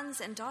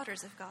sons and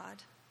daughters of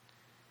God.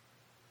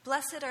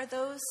 Blessed are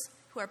those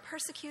who are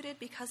persecuted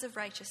because of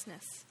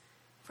righteousness,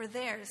 for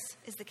theirs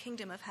is the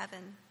kingdom of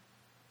heaven.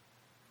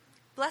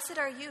 Blessed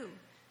are you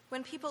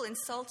when people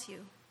insult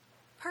you,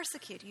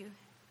 persecute you,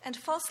 and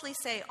falsely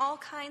say all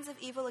kinds of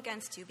evil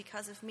against you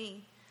because of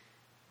me.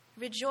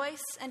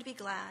 Rejoice and be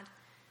glad,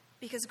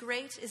 because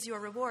great is your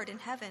reward in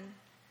heaven.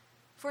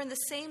 For in the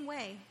same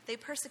way they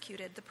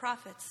persecuted the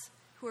prophets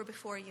who were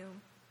before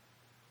you."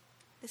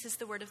 This is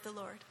the word of the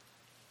Lord.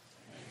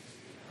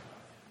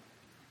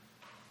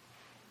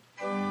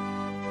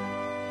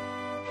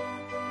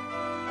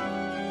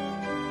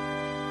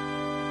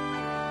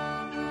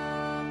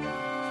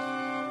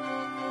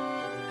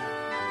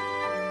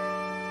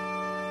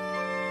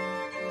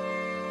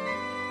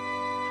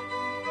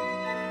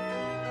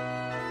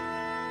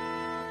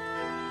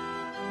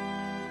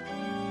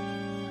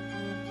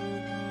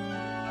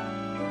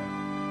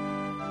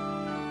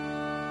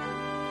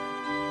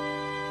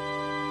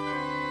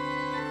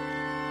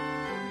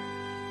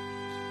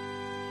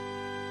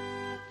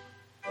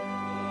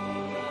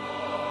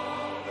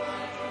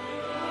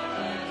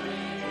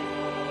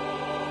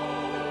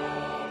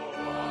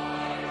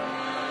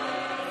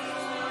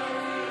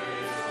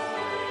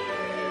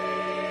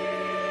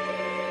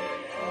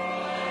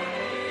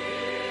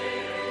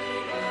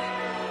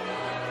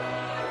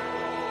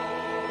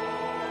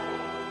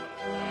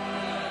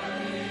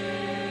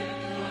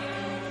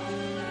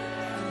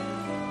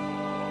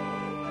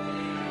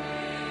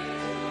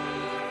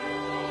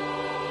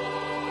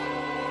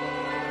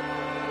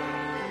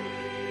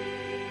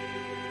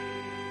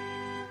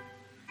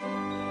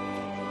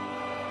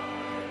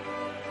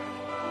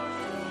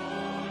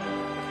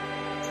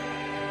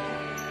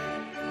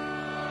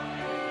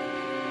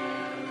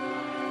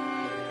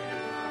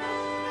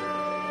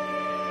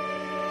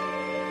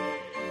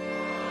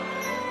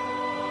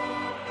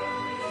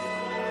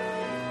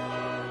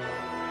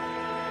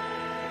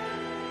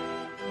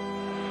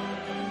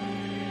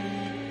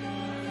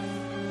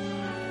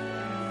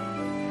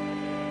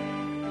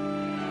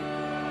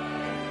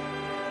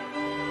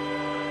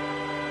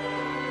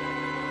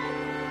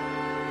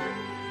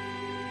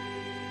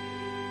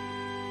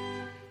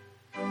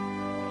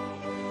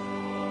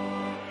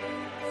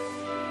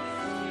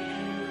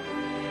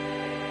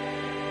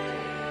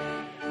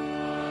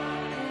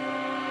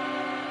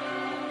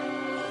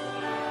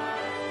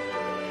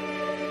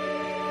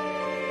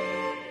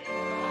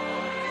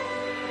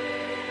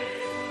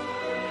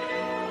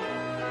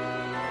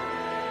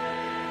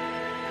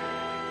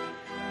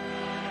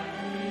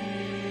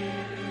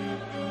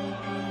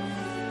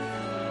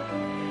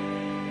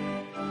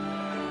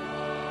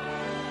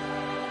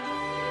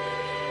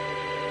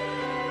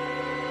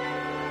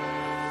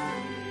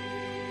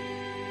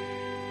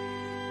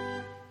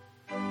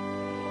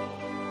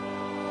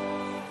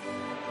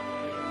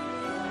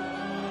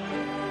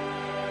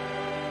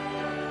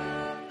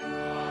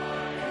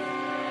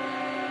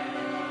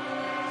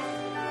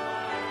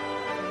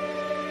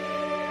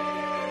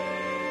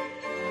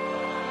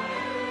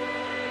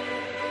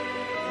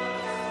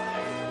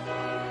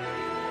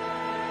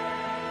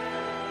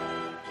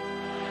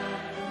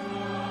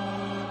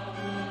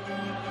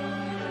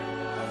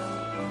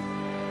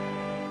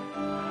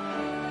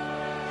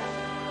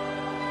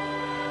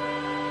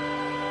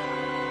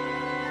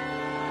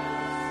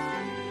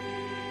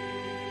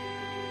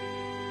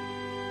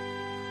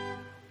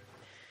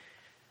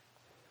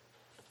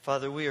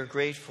 Father, we are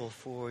grateful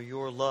for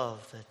your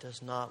love that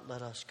does not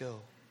let us go,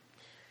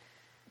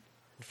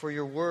 and for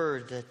your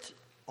word that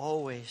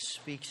always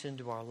speaks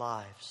into our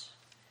lives.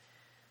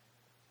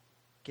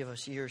 Give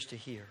us ears to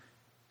hear.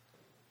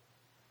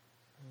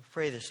 We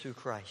pray this through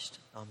Christ.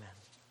 Amen.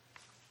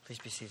 Please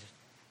be seated.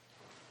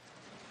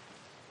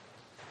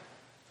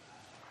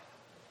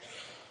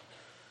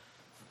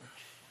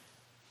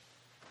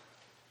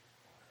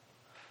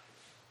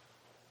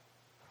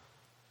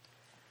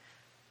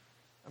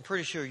 I'm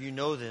pretty sure you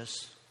know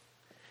this,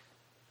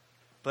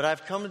 but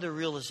I've come to the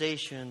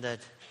realization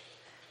that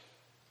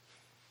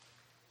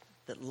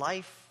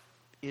life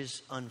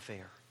is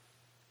unfair.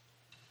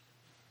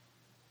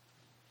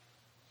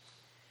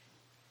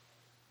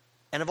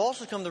 And I've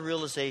also come to the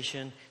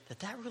realization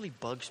that really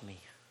bugs me.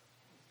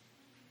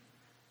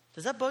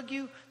 Does that bug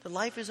you, that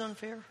life is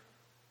unfair?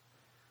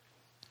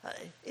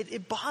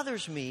 It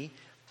bothers me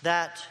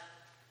that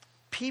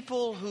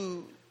people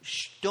who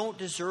don't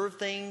deserve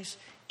things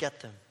get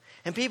them.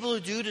 And people who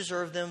do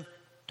deserve them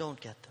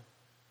don't get them.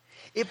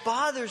 It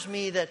bothers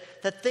me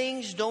that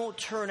things don't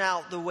turn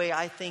out the way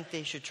I think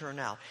they should turn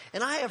out.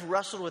 And I have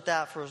wrestled with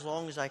that for as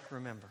long as I can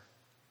remember.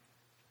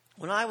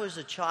 When I was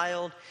a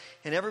child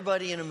and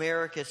everybody in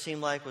America, it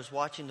seemed like, was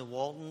watching the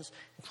Waltons,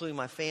 including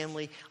my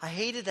family, I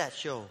hated that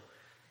show.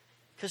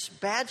 Because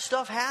bad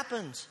stuff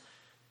happens.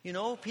 You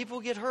know, people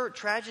get hurt,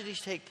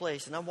 tragedies take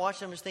place. And I'm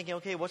watching them just thinking,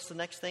 okay, what's the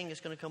next thing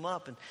that's going to come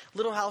up? And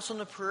Little House on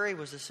the Prairie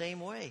was the same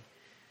way.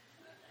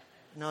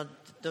 Now,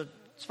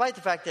 despite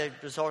the fact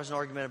that there's always an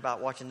argument about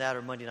watching that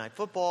or Monday Night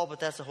Football, but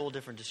that's a whole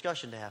different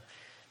discussion to have.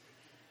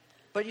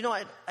 But, you know,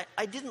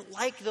 I didn't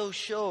like those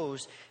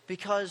shows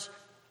because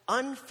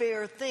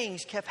unfair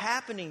things kept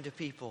happening to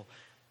people.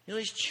 You know,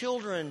 these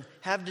children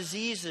have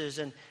diseases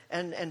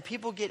and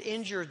people get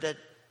injured that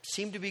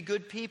seem to be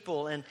good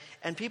people, and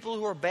people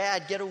who are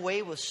bad get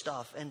away with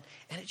stuff. And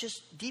it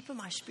just, deep in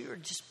my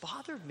spirit, just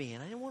bothered me,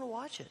 and I didn't want to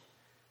watch it.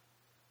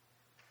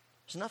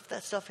 There's enough of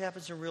that stuff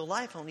happens in real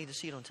life. I don't need to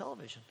see it on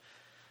television.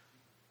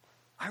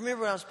 I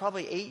remember when I was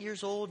probably 8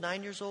 years old,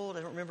 9 years old. I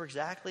don't remember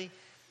exactly.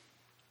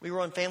 We were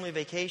on family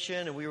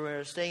vacation, and we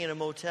were staying in a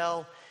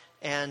motel.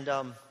 And,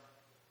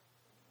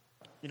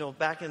 you know,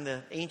 back in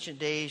the ancient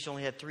days, you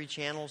only had 3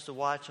 channels to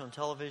watch on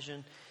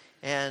television.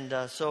 And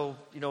so,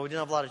 you know, we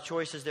didn't have a lot of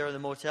choices there in the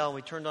motel. And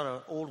we turned on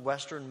an old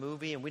Western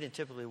movie, and we didn't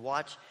typically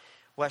watch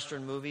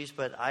Western movies,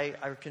 but I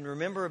can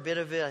remember a bit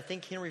of it. I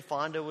think Henry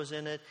Fonda was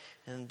in it,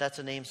 and that's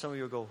a name some of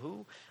you will go,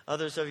 who?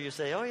 Others of you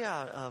say, oh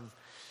yeah.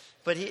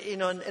 But he, you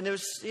know, and he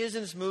was in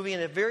this movie,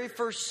 and the very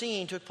first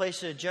scene took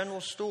place in a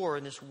general store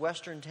in this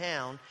Western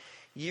town,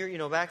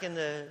 back in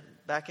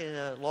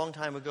a long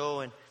time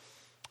ago,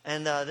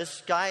 and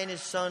this guy and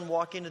his son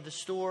walk into the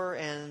store,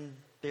 and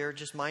they're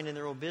just minding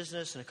their own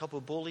business, and a couple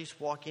of bullies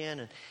walk in,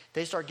 and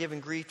they start giving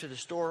grief to the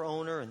store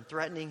owner and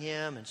threatening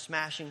him and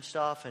smashing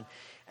stuff,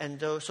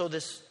 so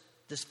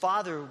this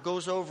father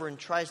goes over and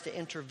tries to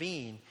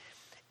intervene,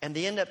 and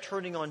they end up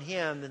turning on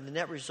him, and the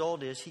net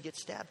result is he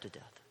gets stabbed to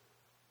death.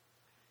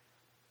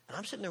 And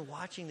I'm sitting there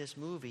watching this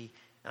movie,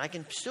 and I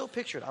can still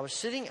picture it. I was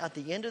sitting at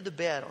the end of the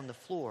bed on the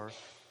floor,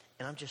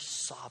 and I'm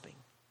just sobbing.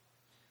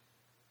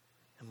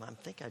 And I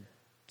think I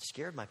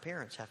scared my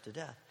parents half to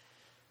death.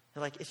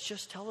 They're like, it's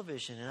just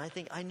television. And I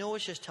think, I know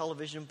it's just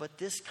television, but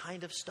this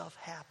kind of stuff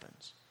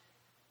happens.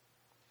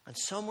 And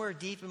somewhere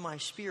deep in my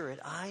spirit,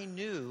 I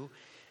knew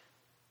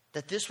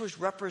that this was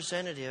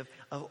representative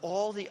of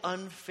all the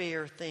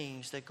unfair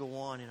things that go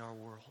on in our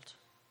world.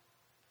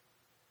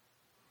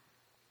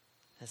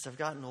 As I've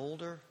gotten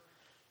older,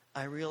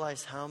 I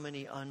realize how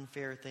many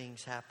unfair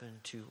things happen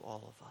to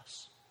all of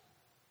us.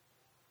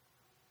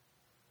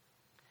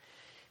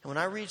 And when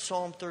I read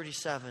Psalm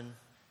 37,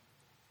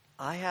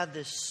 I had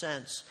this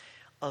sense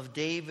of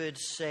David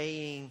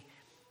saying,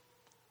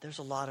 there's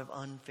a lot of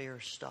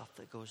unfair stuff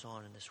that goes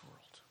on in this world.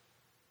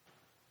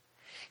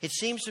 It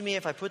seems to me,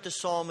 if I put the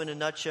psalm in a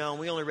nutshell, and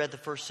we only read the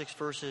first 6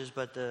 verses,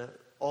 but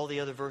all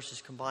the other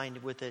verses combined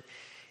with it,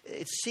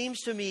 it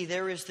seems to me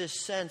there is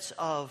this sense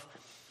of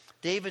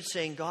David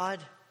saying, God,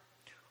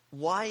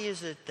 why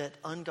is it that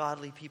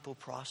ungodly people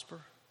prosper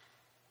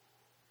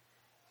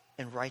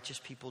and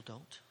righteous people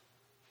don't?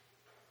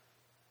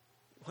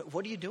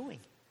 What are you doing?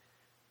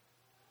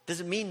 Does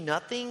it mean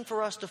nothing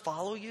for us to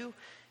follow you?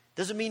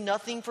 Does it mean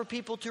nothing for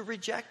people to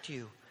reject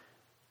you?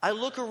 I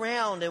look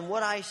around and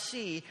what I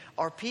see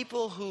are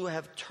people who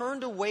have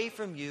turned away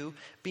from you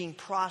being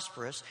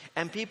prosperous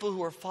and people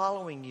who are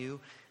following you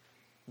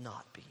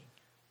not being.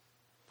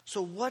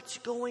 So what's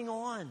going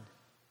on?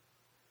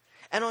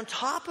 And on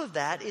top of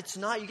that, it's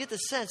not, you get the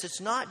sense,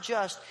 it's not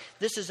just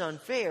this is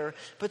unfair,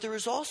 but there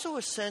is also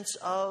a sense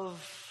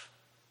of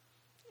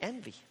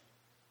envy.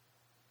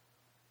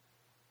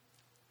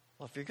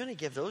 Well, if you're going to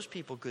give those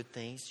people good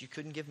things, you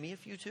couldn't give me a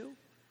few too?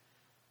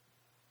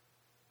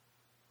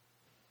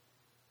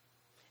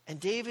 And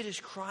David is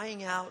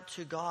crying out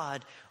to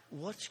God,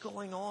 what's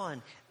going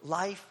on?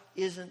 Life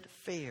isn't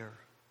fair.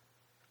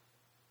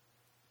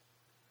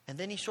 And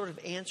then he sort of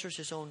answers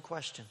his own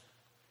question.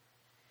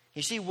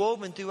 You see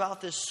woven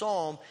throughout this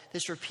psalm,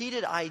 this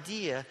repeated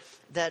idea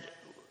that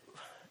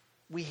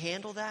we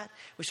handle that.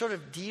 We sort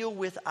of deal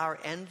with our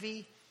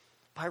envy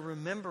by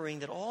remembering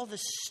that all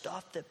this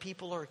stuff that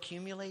people are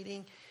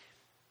accumulating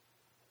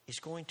is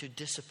going to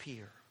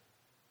disappear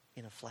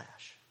in a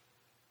flash.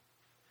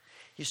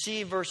 You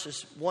see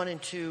verses 1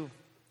 and 2,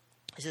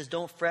 it says,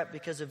 don't fret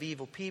because of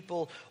evil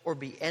people or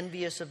be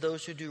envious of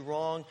those who do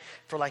wrong.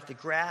 For like the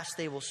grass,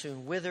 they will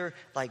soon wither.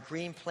 Like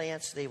green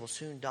plants, they will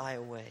soon die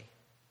away.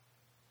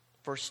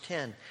 Verse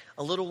 10,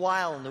 a little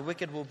while and the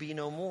wicked will be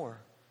no more.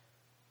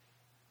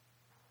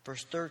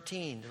 Verse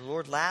 13, the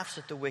Lord laughs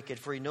at the wicked,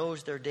 for he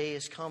knows their day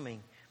is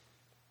coming.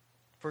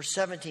 Verse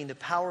 17, the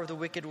power of the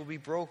wicked will be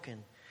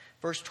broken.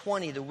 Verse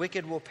 20, the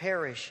wicked will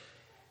perish.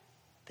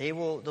 The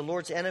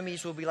Lord's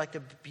enemies will be like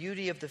the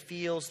beauty of the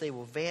fields. They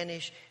will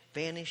vanish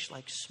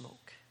like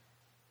smoke.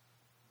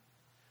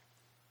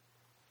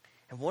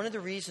 And one of the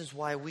reasons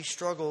why we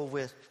struggle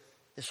with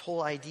this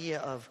whole idea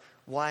of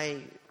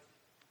why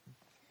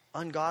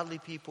ungodly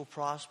people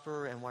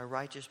prosper and why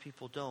righteous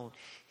people don't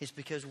is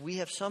because we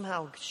have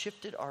somehow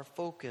shifted our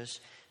focus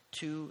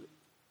to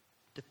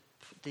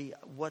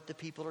what the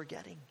people are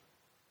getting.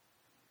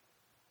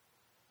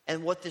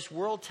 And what this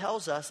world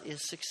tells us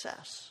is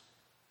success.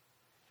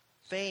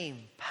 Fame,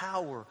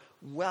 power,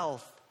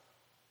 wealth,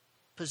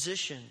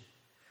 position.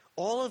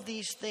 All of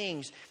these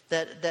things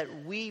that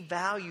we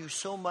value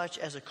so much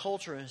as a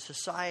culture and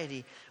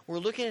society, we're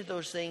looking at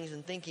those things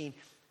and thinking,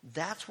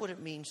 that's what it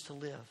means to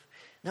live.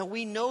 Now,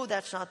 we know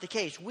that's not the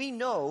case. We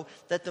know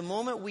that the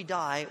moment we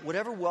die,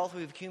 whatever wealth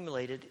we've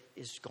accumulated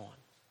is gone.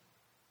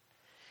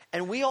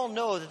 And we all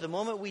know that the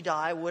moment we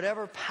die,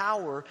 whatever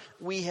power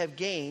we have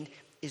gained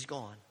is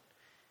gone.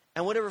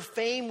 And whatever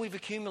fame we've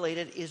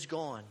accumulated is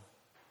gone.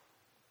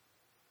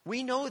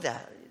 We know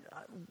that.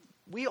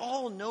 We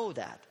all know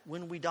that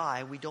when we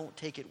die, we don't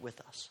take it with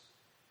us.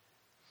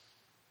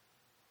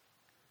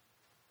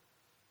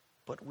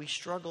 But we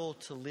struggle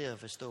to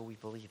live as though we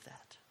believe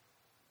that.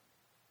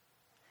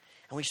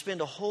 And we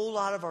spend a whole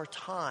lot of our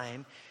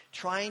time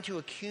trying to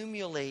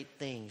accumulate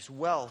things,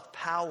 wealth,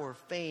 power,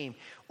 fame,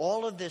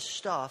 all of this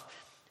stuff,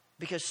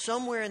 because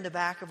somewhere in the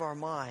back of our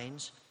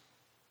minds,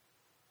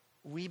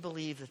 we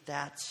believe that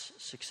that's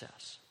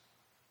success.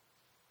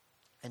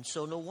 And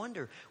so no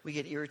wonder we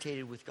get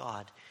irritated with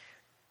God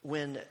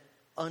when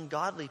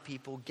ungodly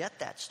people get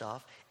that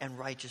stuff and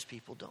righteous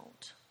people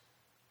don't.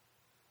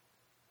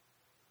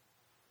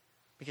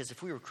 Because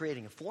if we were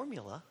creating a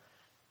formula,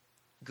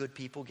 good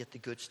people get the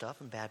good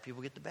stuff and bad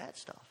people get the bad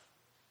stuff.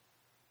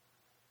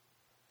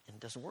 And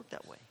it doesn't work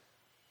that way.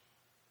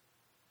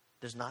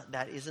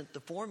 That isn't the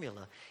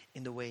formula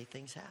in the way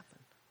things happen.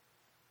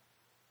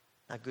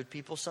 Now, good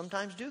people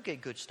sometimes do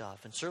get good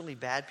stuff, and certainly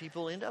bad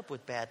people end up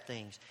with bad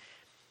things.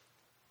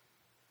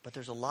 But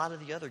there's a lot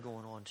of the other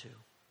going on too.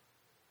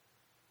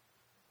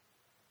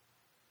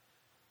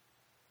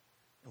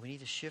 And we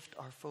need to shift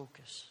our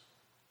focus.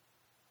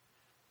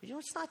 You know,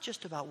 it's not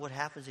just about what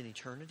happens in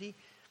eternity.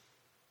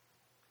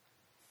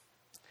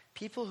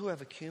 People who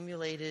have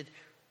accumulated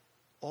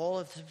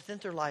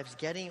spent their lives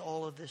getting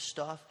all of this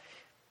stuff,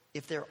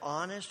 if they're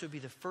honest, would be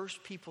the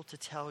first people to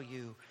tell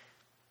you,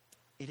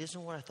 it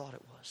isn't what I thought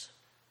it was.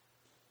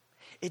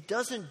 It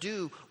doesn't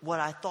do what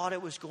I thought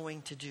it was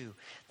going to do.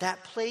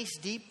 That place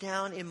deep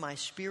down in my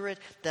spirit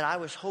that I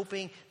was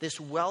hoping this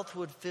wealth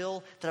would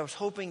fill, that I was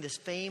hoping this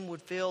fame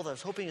would fill, that I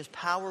was hoping this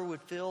power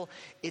would fill,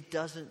 it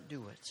doesn't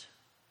do it.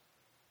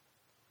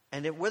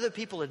 And whether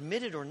people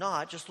admit it or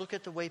not, just look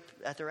at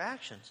their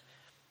actions.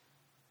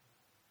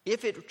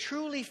 If it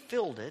truly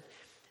filled it,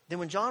 then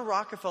when John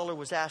Rockefeller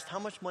was asked how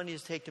much money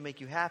does it take to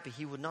make you happy,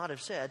 he would not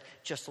have said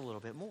just a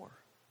little bit more.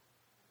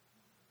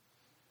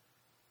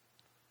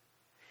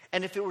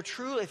 And if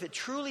it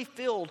truly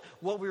filled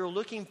what we were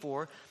looking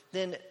for,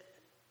 then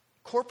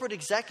corporate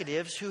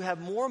executives who have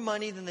more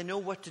money than they know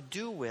what to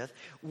do with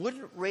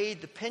wouldn't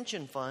raid the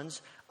pension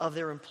funds of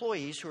their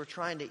employees who are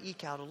trying to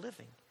eke out a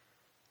living.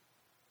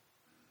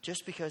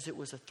 Just because it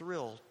was a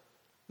thrill,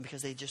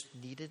 because they just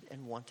needed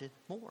and wanted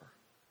more.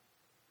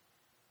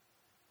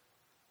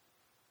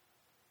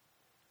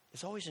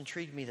 It's always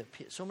intrigued me that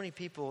so many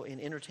people in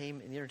the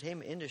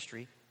entertainment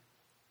industry,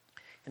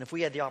 and if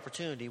we had the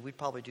opportunity, we'd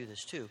probably do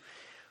this too,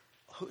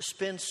 who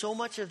spend so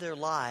much of their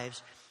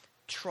lives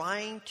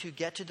trying to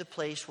get to the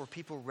place where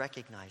people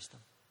recognize them.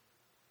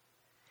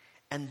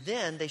 And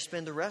then they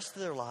spend the rest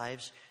of their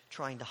lives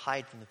trying to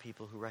hide from the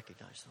people who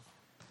recognize them.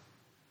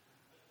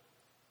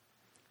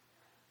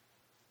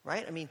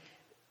 Right? I mean,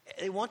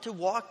 they want to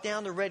walk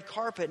down the red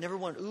carpet and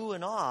everyone ooh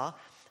and ah,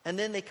 and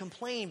then they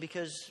complain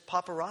because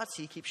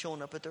paparazzi keep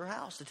showing up at their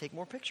house to take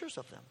more pictures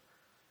of them.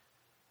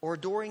 Or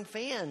adoring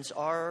fans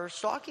are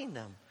stalking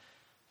them.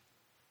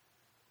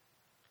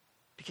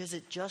 Because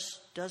it just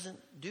doesn't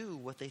do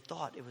what they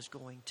thought it was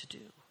going to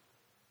do.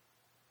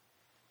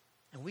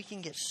 And we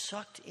can get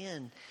sucked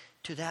in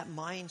to that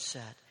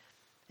mindset.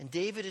 And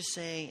David is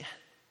saying,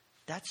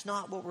 that's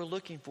not what we're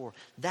looking for.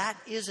 That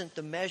isn't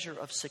the measure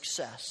of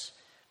success.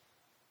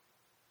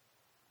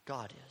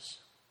 God is.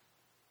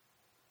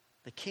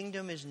 The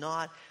kingdom is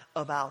not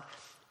about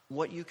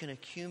what you can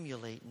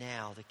accumulate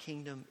now. The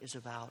kingdom is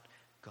about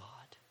God.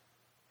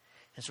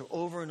 And so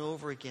over and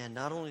over again,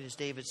 not only does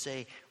David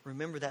say,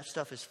 remember that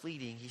stuff is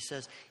fleeting. He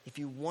says, if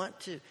you're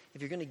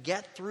going to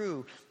get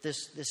through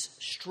this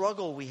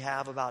struggle we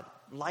have about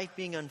life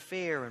being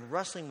unfair and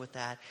wrestling with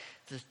that,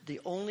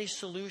 the only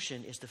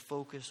solution is to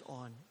focus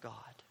on God.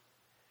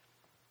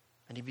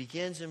 And he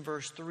begins in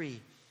verse 3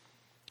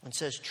 and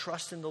says,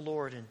 trust in the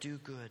Lord and do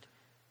good.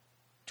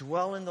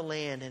 Dwell in the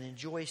land and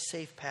enjoy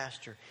safe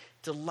pasture.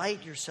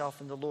 Delight yourself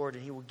in the Lord,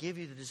 and he will give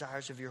you the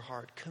desires of your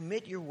heart.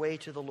 Commit your way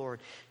to the Lord.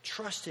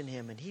 Trust in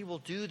him, and he will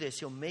do this.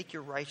 He'll make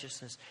your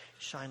righteousness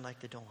shine like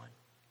the dawn.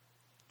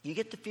 You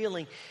get the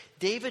feeling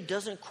David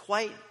doesn't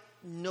quite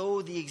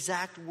know the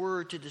exact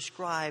word to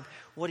describe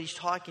what he's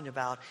talking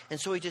about, and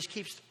so he just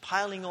keeps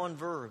piling on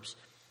verbs.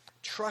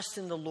 Trust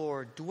in the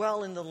Lord,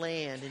 dwell in the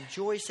land,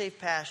 enjoy safe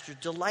pasture,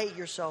 delight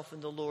yourself in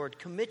the Lord,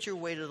 commit your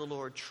way to the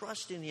Lord,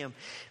 trust in him.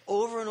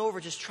 Over and over,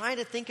 just trying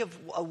to think of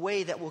a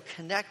way that will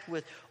connect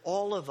with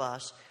all of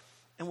us.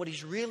 And what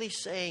he's really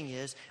saying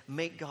is,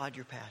 make God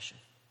your passion.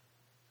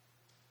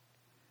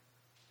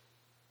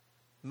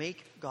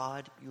 Make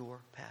God your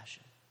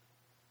passion.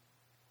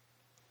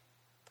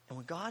 And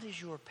when God is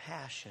your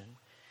passion,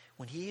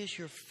 when he is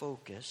your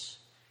focus,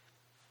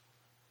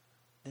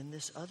 then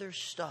this other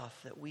stuff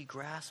that we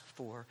grasp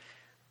for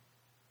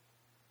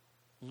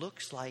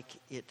looks like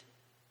it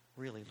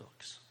really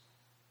looks.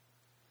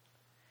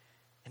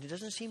 And it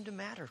doesn't seem to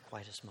matter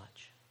quite as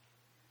much.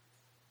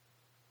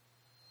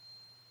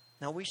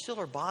 Now, we still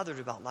are bothered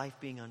about life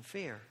being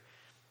unfair.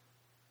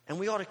 And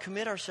we ought to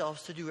commit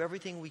ourselves to do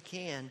everything we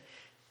can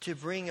to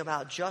bring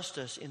about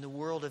justice in the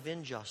world of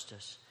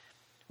injustice.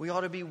 We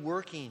ought to be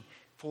working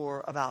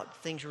about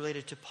things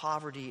related to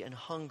poverty and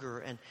hunger,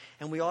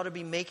 and we ought to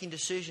be making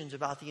decisions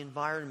about the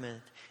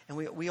environment, and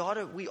we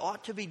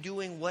ought to be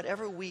doing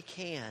whatever we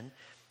can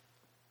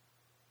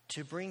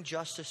to bring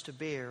justice to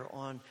bear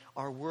on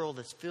our world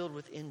that's filled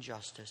with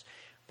injustice.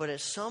 But at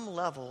some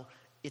level,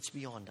 it's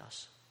beyond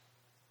us.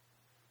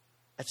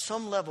 At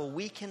some level,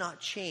 we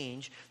cannot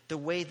change the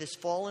way this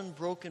fallen,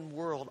 broken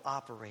world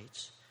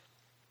operates.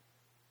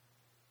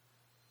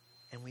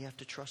 And we have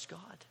to trust God.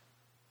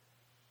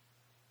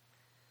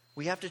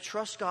 We have to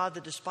trust God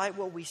that despite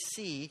what we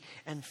see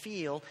and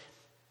feel,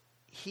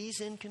 he's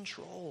in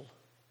control.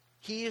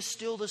 He is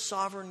still the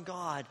sovereign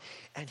God,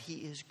 and he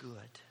is good.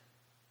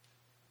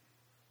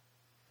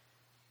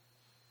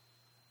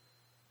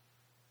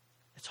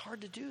 It's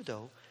hard to do,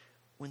 though,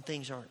 when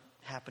things aren't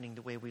happening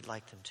the way we'd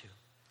like them to.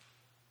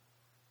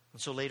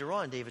 And so later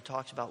on, David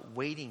talks about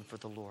waiting for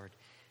the Lord.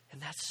 And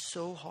that's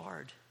so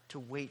hard, to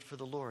wait for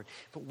the Lord.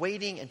 But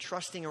waiting and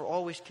trusting are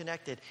always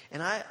connected.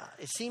 And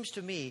it seems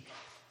to me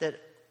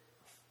that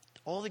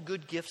all the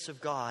good gifts of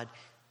God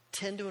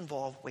tend to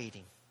involve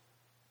waiting.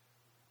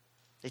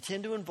 They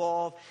tend to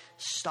involve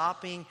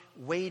stopping,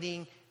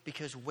 waiting,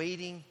 because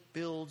waiting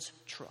builds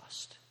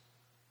trust.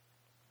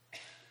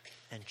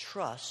 And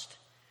trust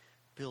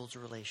builds a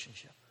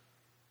relationship.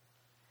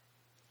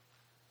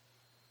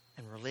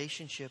 And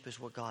relationship is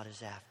what God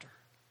is after.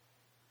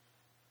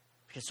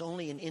 Because it's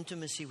only in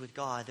intimacy with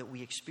God that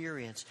we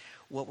experience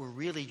what we're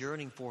really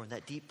yearning for in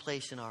that deep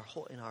place in our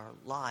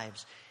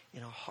lives,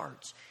 in our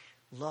hearts.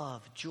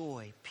 Love,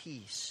 joy,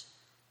 peace,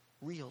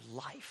 real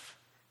life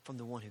from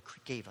the one who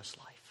gave us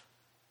life.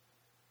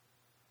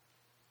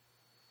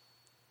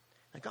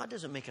 Now, God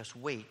doesn't make us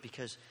wait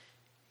because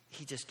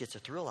he just gets a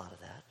thrill out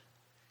of that.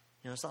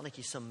 It's not like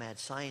he's some mad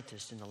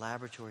scientist in the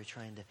laboratory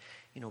trying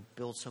to,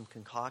 build some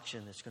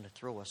concoction that's going to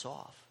throw us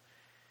off.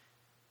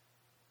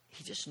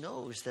 He just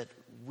knows that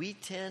we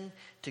tend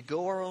to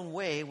go our own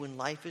way when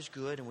life is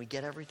good and we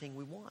get everything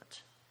we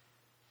want.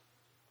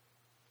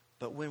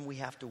 But when we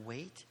have to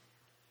wait,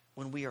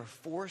 when we are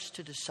forced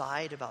to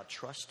decide about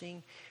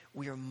trusting,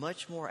 we are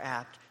much more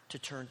apt to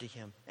turn to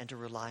him and to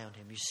rely on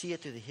him. You see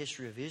it through the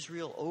history of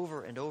Israel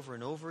over and over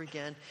and over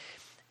again,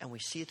 and we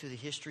see it through the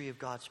history of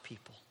God's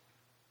people.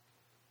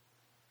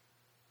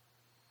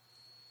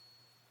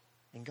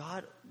 And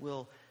God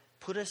will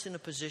put us in a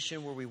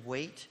position where we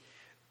wait,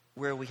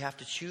 where we have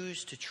to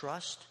choose to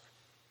trust,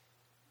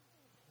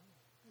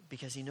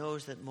 because he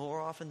knows that more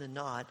often than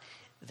not,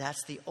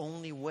 that's the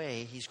only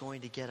way he's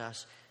going to get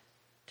us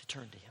to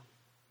turn to him.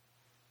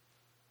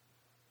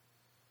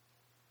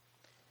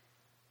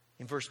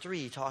 In verse 3,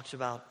 he talks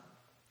about,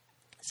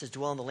 it says,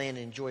 dwell in the land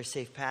and enjoy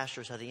safe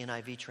pastures, how the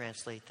NIV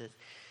translates it.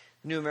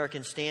 The New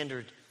American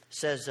Standard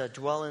says,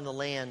 dwell in the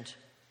land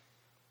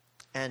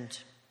and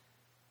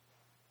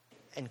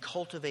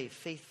cultivate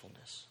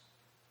faithfulness.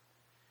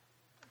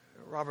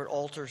 Robert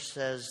Alter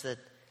says that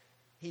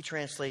he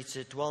translates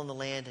it, dwell in the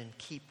land and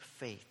keep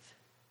faith.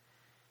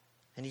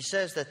 And he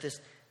says that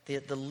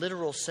the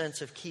literal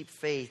sense of keep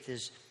faith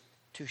is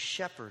to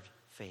shepherd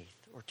faith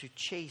or to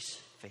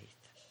chase faith.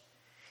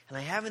 And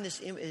I have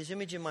this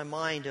image in my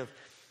mind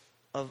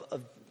of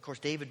course,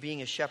 David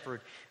being a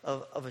shepherd,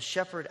 of a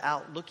shepherd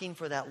out looking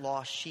for that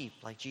lost sheep,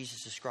 like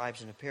Jesus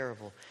describes in a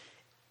parable.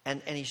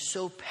 And he's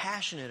so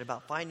passionate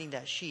about finding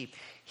that sheep.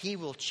 He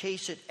will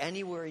chase it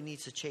anywhere he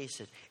needs to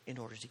chase it in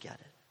order to get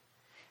it.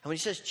 And when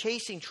he says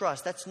chasing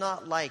trust, that's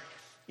not like,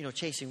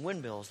 chasing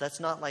windmills. That's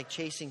not like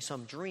chasing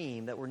some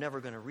dream that we're never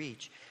going to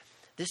reach.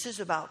 This is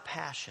about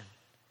passion.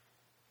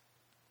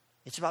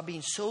 It's about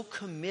being so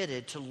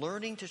committed to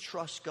learning to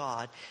trust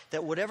God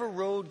that whatever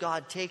road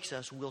God takes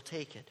us, we'll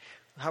take it.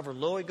 However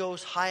low it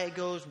goes, high it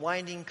goes,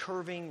 winding,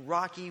 curving,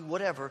 rocky,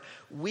 whatever,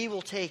 we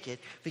will take it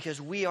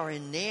because we are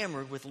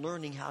enamored with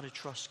learning how to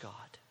trust God.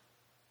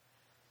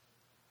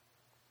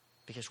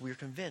 Because we're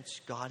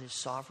convinced God is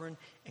sovereign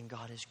and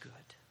God is good.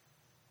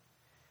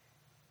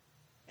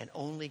 And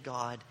only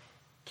God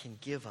can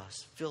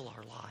fill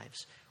our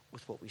lives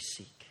with what we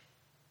seek.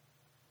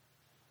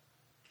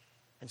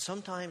 And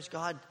sometimes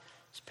God's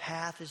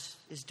path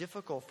is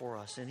difficult for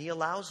us, and He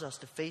allows us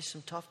to face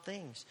some tough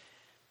things.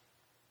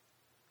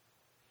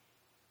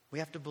 We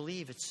have to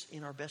believe it's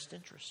in our best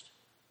interest.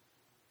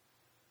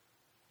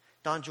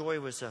 Don Joy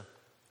was a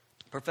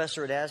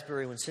professor at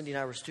Asbury when Cindy and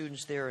I were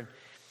students there, and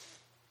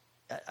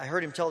I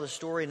heard him tell the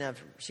story, and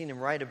I've seen him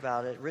written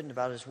about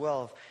it as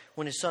well.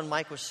 When his son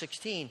Mike was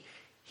 16,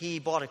 he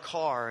bought a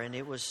car, and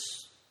it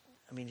was,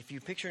 if you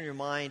picture in your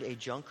mind a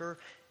junker,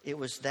 it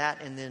was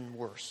that and then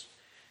worse.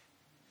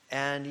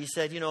 And he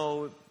said, it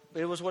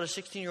was what a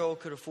 16-year-old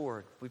could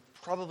afford. We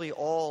probably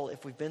all,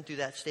 if we've been through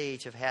that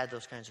stage, have had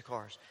those kinds of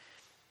cars.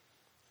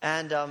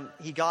 And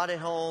he got it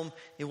home.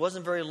 It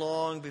wasn't very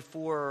long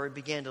before it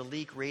began to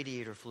leak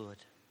radiator fluid.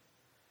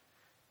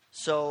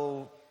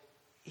 So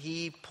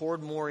he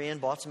poured more in,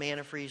 bought some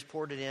antifreeze,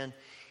 poured it in,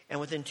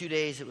 and within 2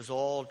 days it was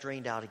all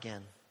drained out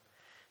again.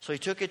 So he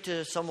took it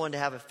to someone to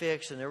have it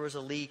fixed, and there was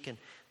a leak, and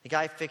the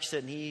guy fixed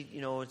it, and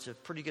it's a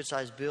pretty good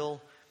sized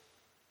bill.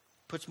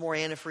 Puts more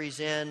antifreeze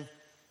in,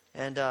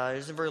 and it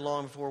isn't very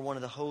long before one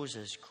of the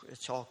hoses,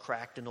 it's all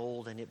cracked and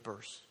old, and it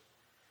bursts.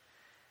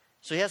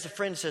 So he has a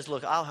friend who says,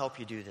 look, I'll help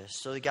you do this.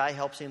 So the guy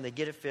helps him. They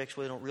get it fixed.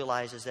 What they don't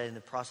realize is that in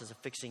the process of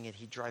fixing it,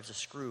 he drives a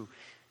screw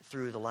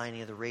through the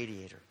lining of the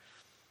radiator.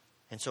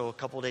 And so a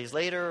couple of days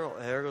later,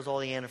 there goes all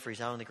the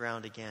antifreeze out on the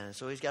ground again. And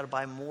so he's got to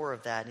buy more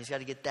of that, and he's got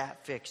to get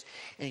that fixed.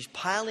 And he's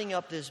piling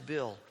up this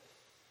bill.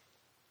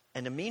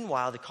 And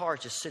meanwhile, the car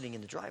is just sitting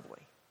in the driveway.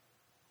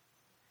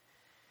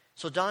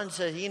 So Don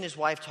said he and his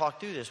wife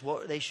talked through this,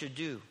 what they should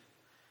do.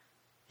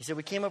 He said,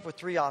 we came up with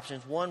 3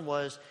 options. One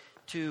was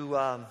to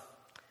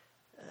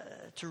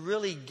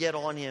really get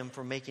on him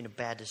for making a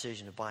bad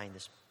decision of buying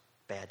this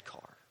bad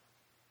car.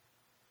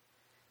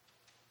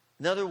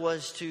 Another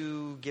was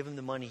to give him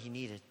the money he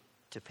needed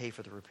to pay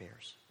for the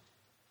repairs.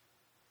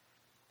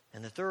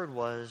 And the third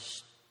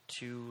was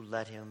to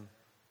let him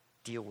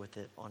deal with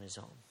it on his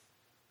own.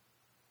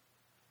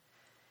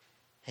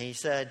 And he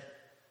said,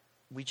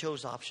 we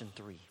chose option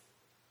 3.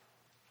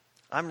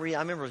 I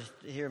remember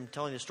hearing him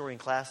telling this story in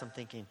class. I'm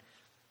thinking,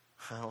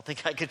 I don't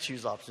think I could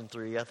choose option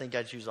 3. I think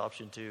I'd choose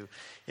option 2.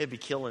 It'd be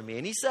killing me.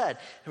 And he said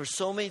there were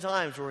so many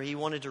times where he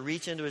wanted to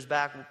reach into his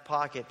back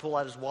pocket, pull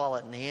out his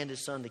wallet, and hand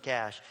his son the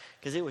cash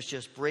because it was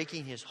just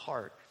breaking his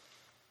heart.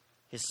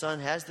 His son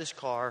has this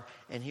car,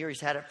 and here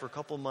he's had it for a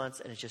couple of months,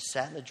 and it's just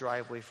sat in the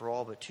driveway for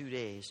all but 2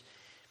 days.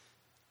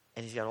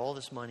 And he's got all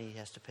this money he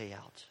has to pay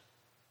out.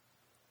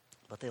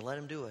 But they let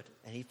him do it.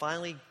 And he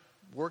finally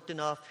worked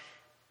enough,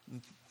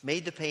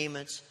 made the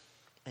payments,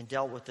 and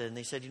dealt with it. And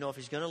they said, if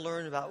he's going to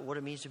learn about what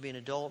it means to be an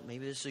adult,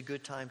 maybe this is a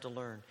good time to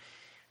learn.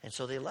 And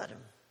so they let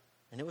him.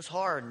 And it was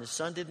hard, and his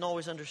son didn't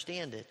always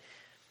understand it.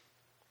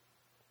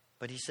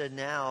 But he said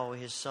now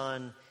his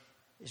son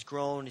is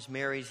grown, he's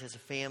married, he has a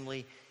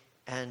family,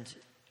 and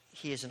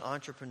he is an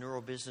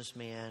entrepreneurial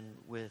businessman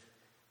with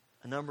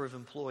a number of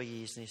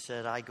employees. And he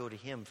said, I go to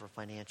him for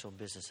financial and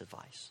business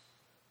advice.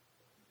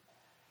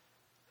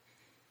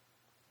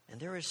 And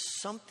there is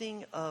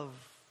something of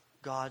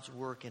God's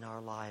work in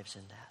our lives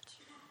in that.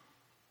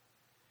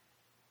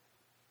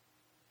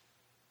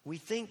 We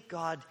think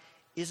God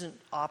isn't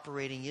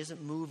operating,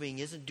 isn't moving,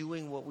 isn't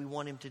doing what we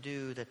want him to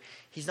do, that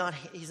he's not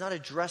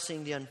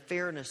addressing the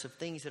unfairness of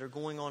things that are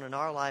going on in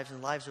our lives and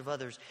the lives of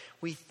others.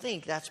 We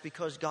think that's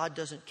because God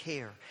doesn't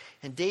care.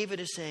 And David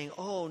is saying,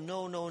 oh,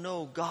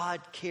 no,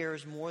 God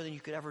cares more than you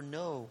could ever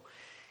know.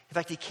 In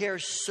fact, he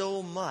cares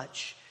so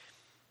much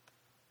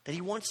that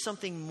he wants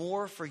something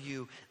more for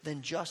you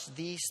than just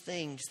these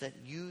things that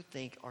you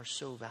think are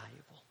so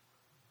valuable.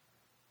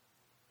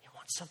 He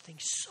wants something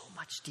so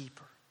much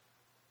deeper.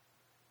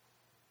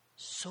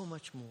 So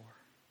much more.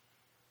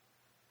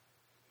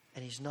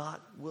 And he's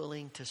not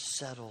willing to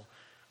settle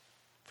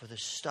for the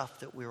stuff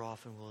that we're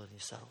often willing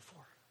to settle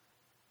for.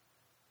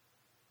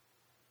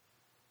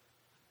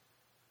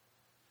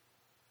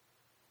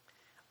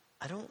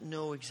 I don't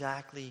know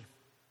exactly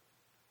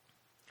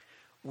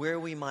where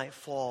we might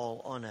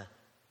fall on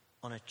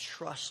a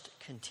trust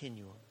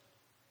continuum.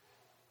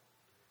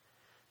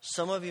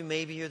 Some of you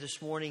may be here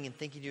this morning and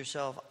thinking to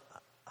yourself,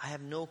 I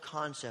have no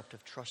concept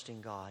of trusting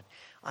God.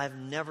 I've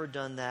never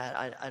done that.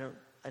 I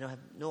don't have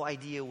no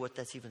idea what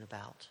that's even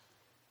about.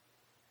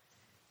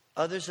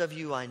 Others of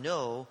you I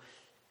know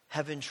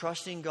have been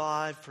trusting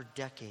God for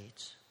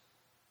decades.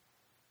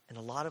 And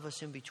a lot of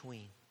us in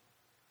between.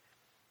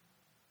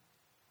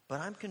 But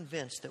I'm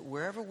convinced that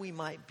wherever we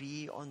might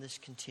be on this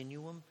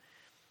continuum,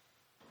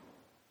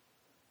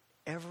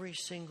 every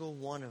single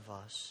one of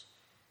us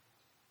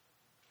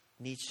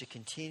needs to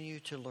continue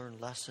to learn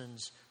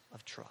lessons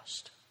of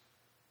trust.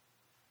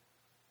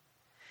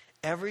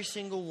 Every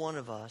single one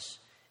of us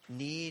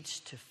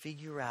needs to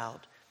figure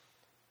out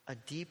a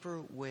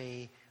deeper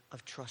way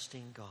of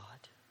trusting God.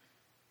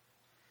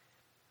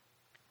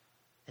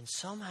 And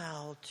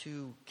somehow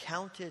to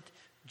count it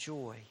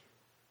joy.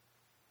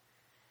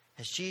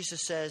 As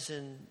Jesus says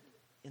in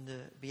the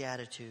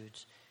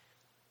Beatitudes,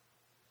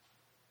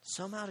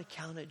 somehow to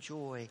count it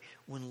joy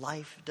when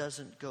life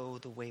doesn't go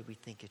the way we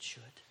think it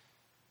should.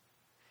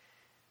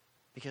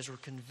 Because we're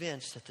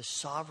convinced that the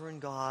sovereign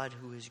God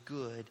who is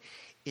good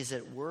is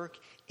at work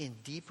in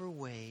deeper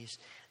ways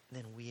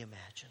than we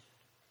imagine.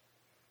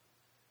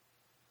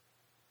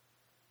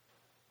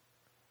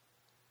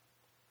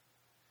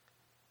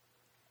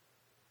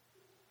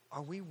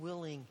 Are we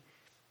willing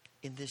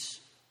in this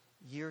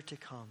year to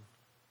come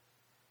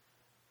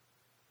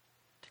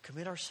to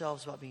commit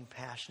ourselves about being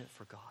passionate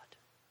for God?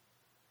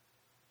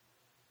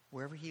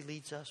 Wherever He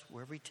leads us,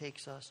 wherever He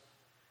takes us,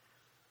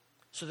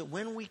 so that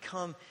when we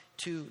come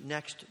to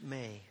next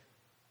May,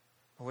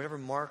 or whatever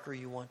marker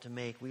you want to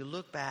make, we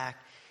look back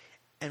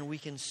and we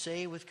can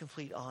say with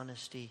complete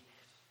honesty,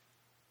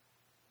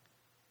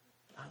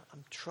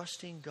 I'm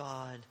trusting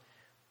God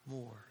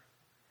more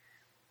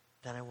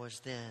than I was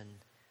then,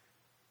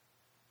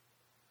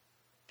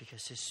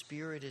 because His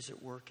Spirit is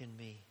at work in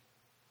me.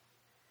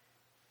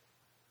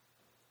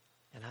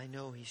 And I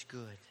know He's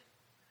good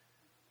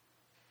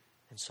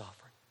and sovereign.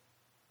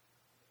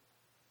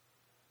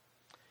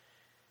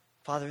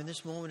 Father, in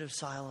this moment of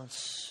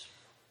silence,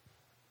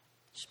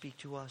 speak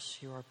to us,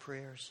 hear our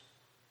prayers.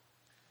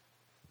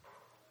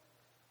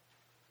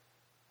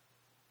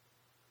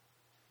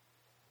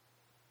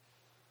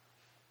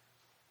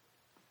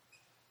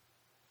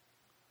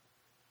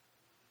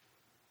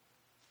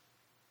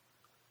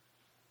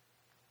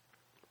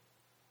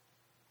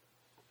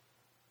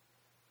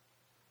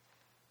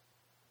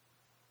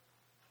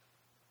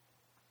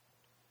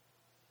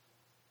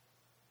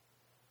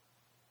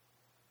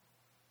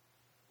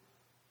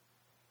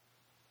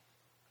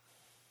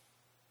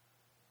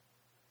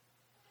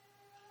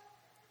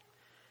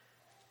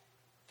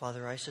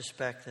 Father, I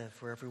suspect that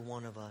for every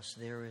one of us,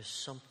 there is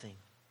something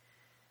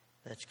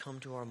that's come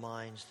to our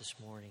minds this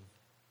morning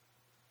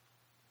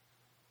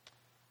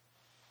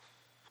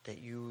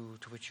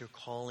to which you're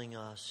calling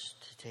us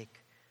to take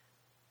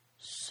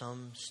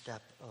some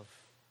step of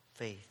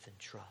faith and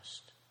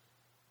trust.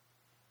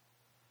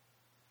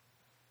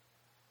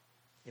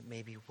 It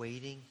may be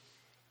waiting,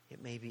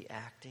 it may be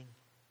acting,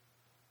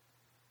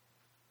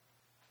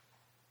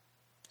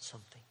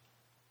 something.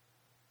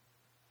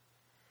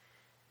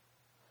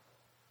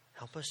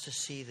 Help us to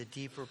see the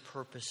deeper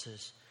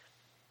purposes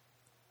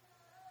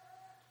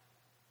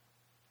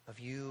of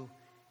you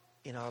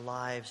in our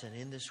lives and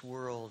in this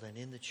world and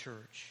in the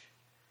church,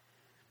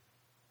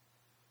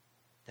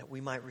 that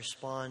we might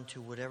respond to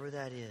whatever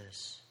that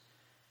is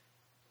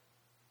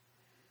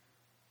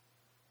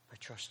by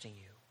trusting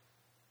you.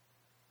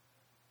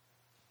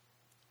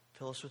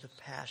 Fill us with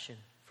a passion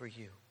for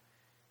you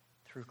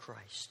through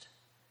Christ.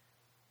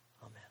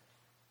 Amen.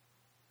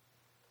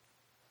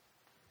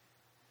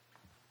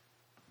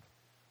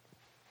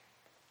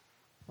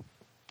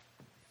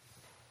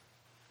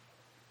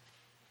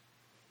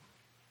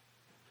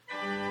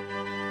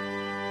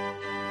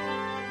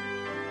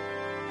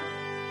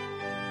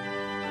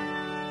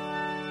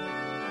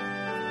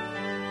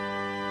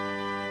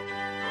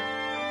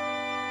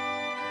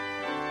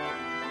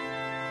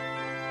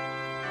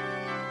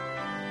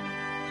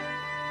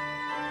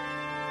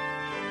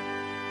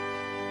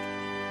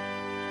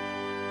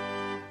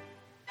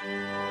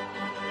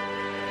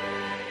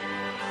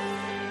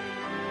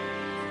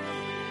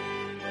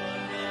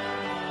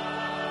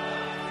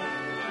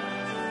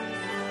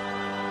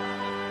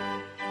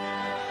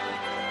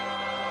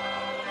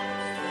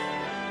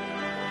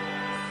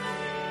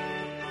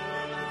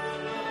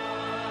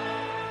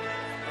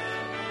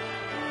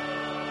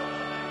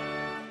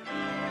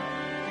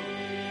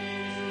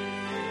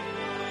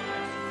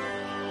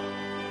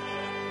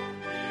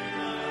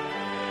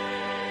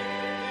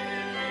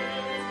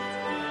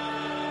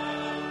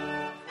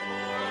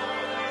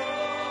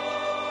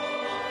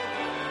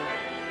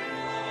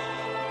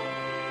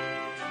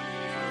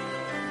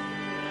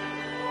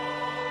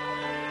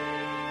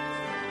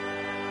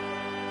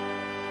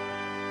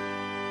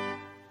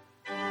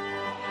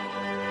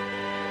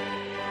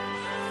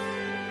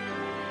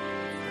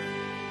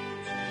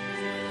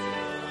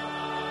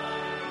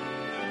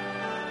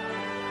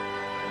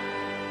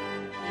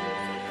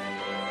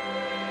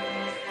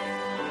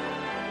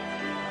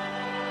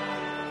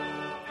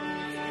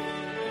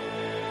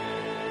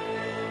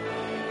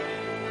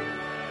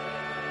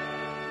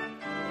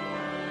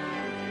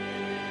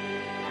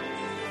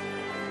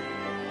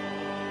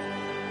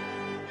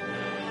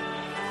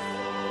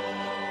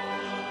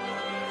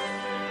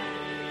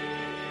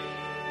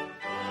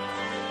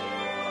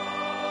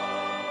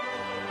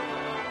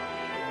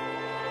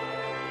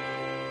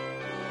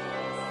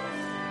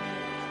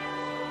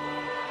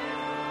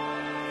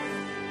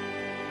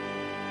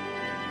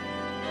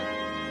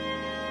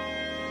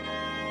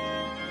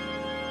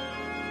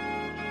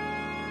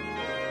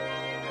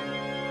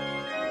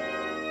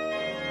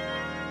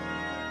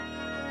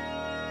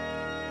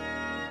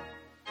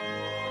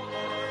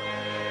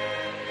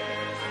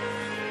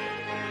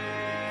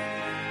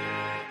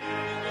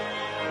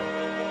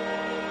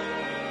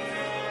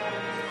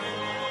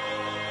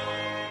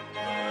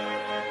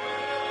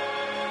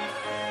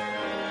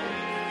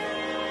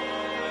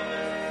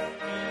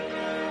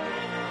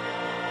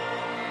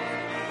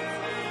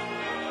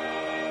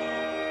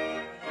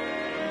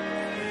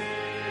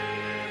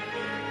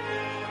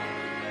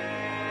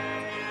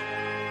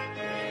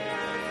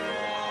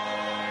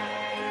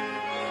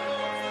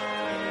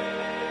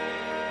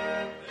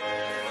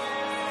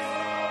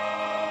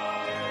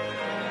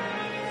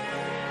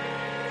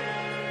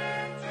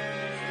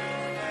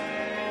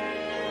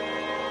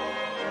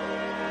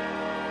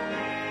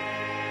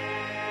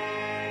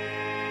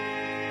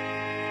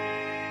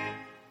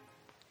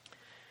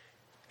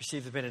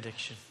 Receive the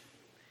benediction.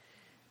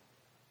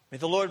 May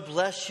the Lord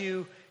bless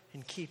you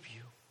and keep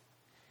you.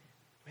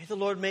 May the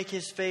Lord make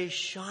his face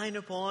shine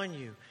upon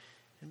you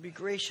and be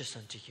gracious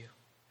unto you.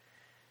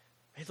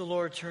 May the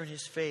Lord turn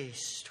his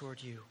face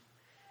toward you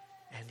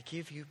and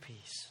give you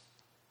peace.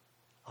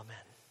 Amen.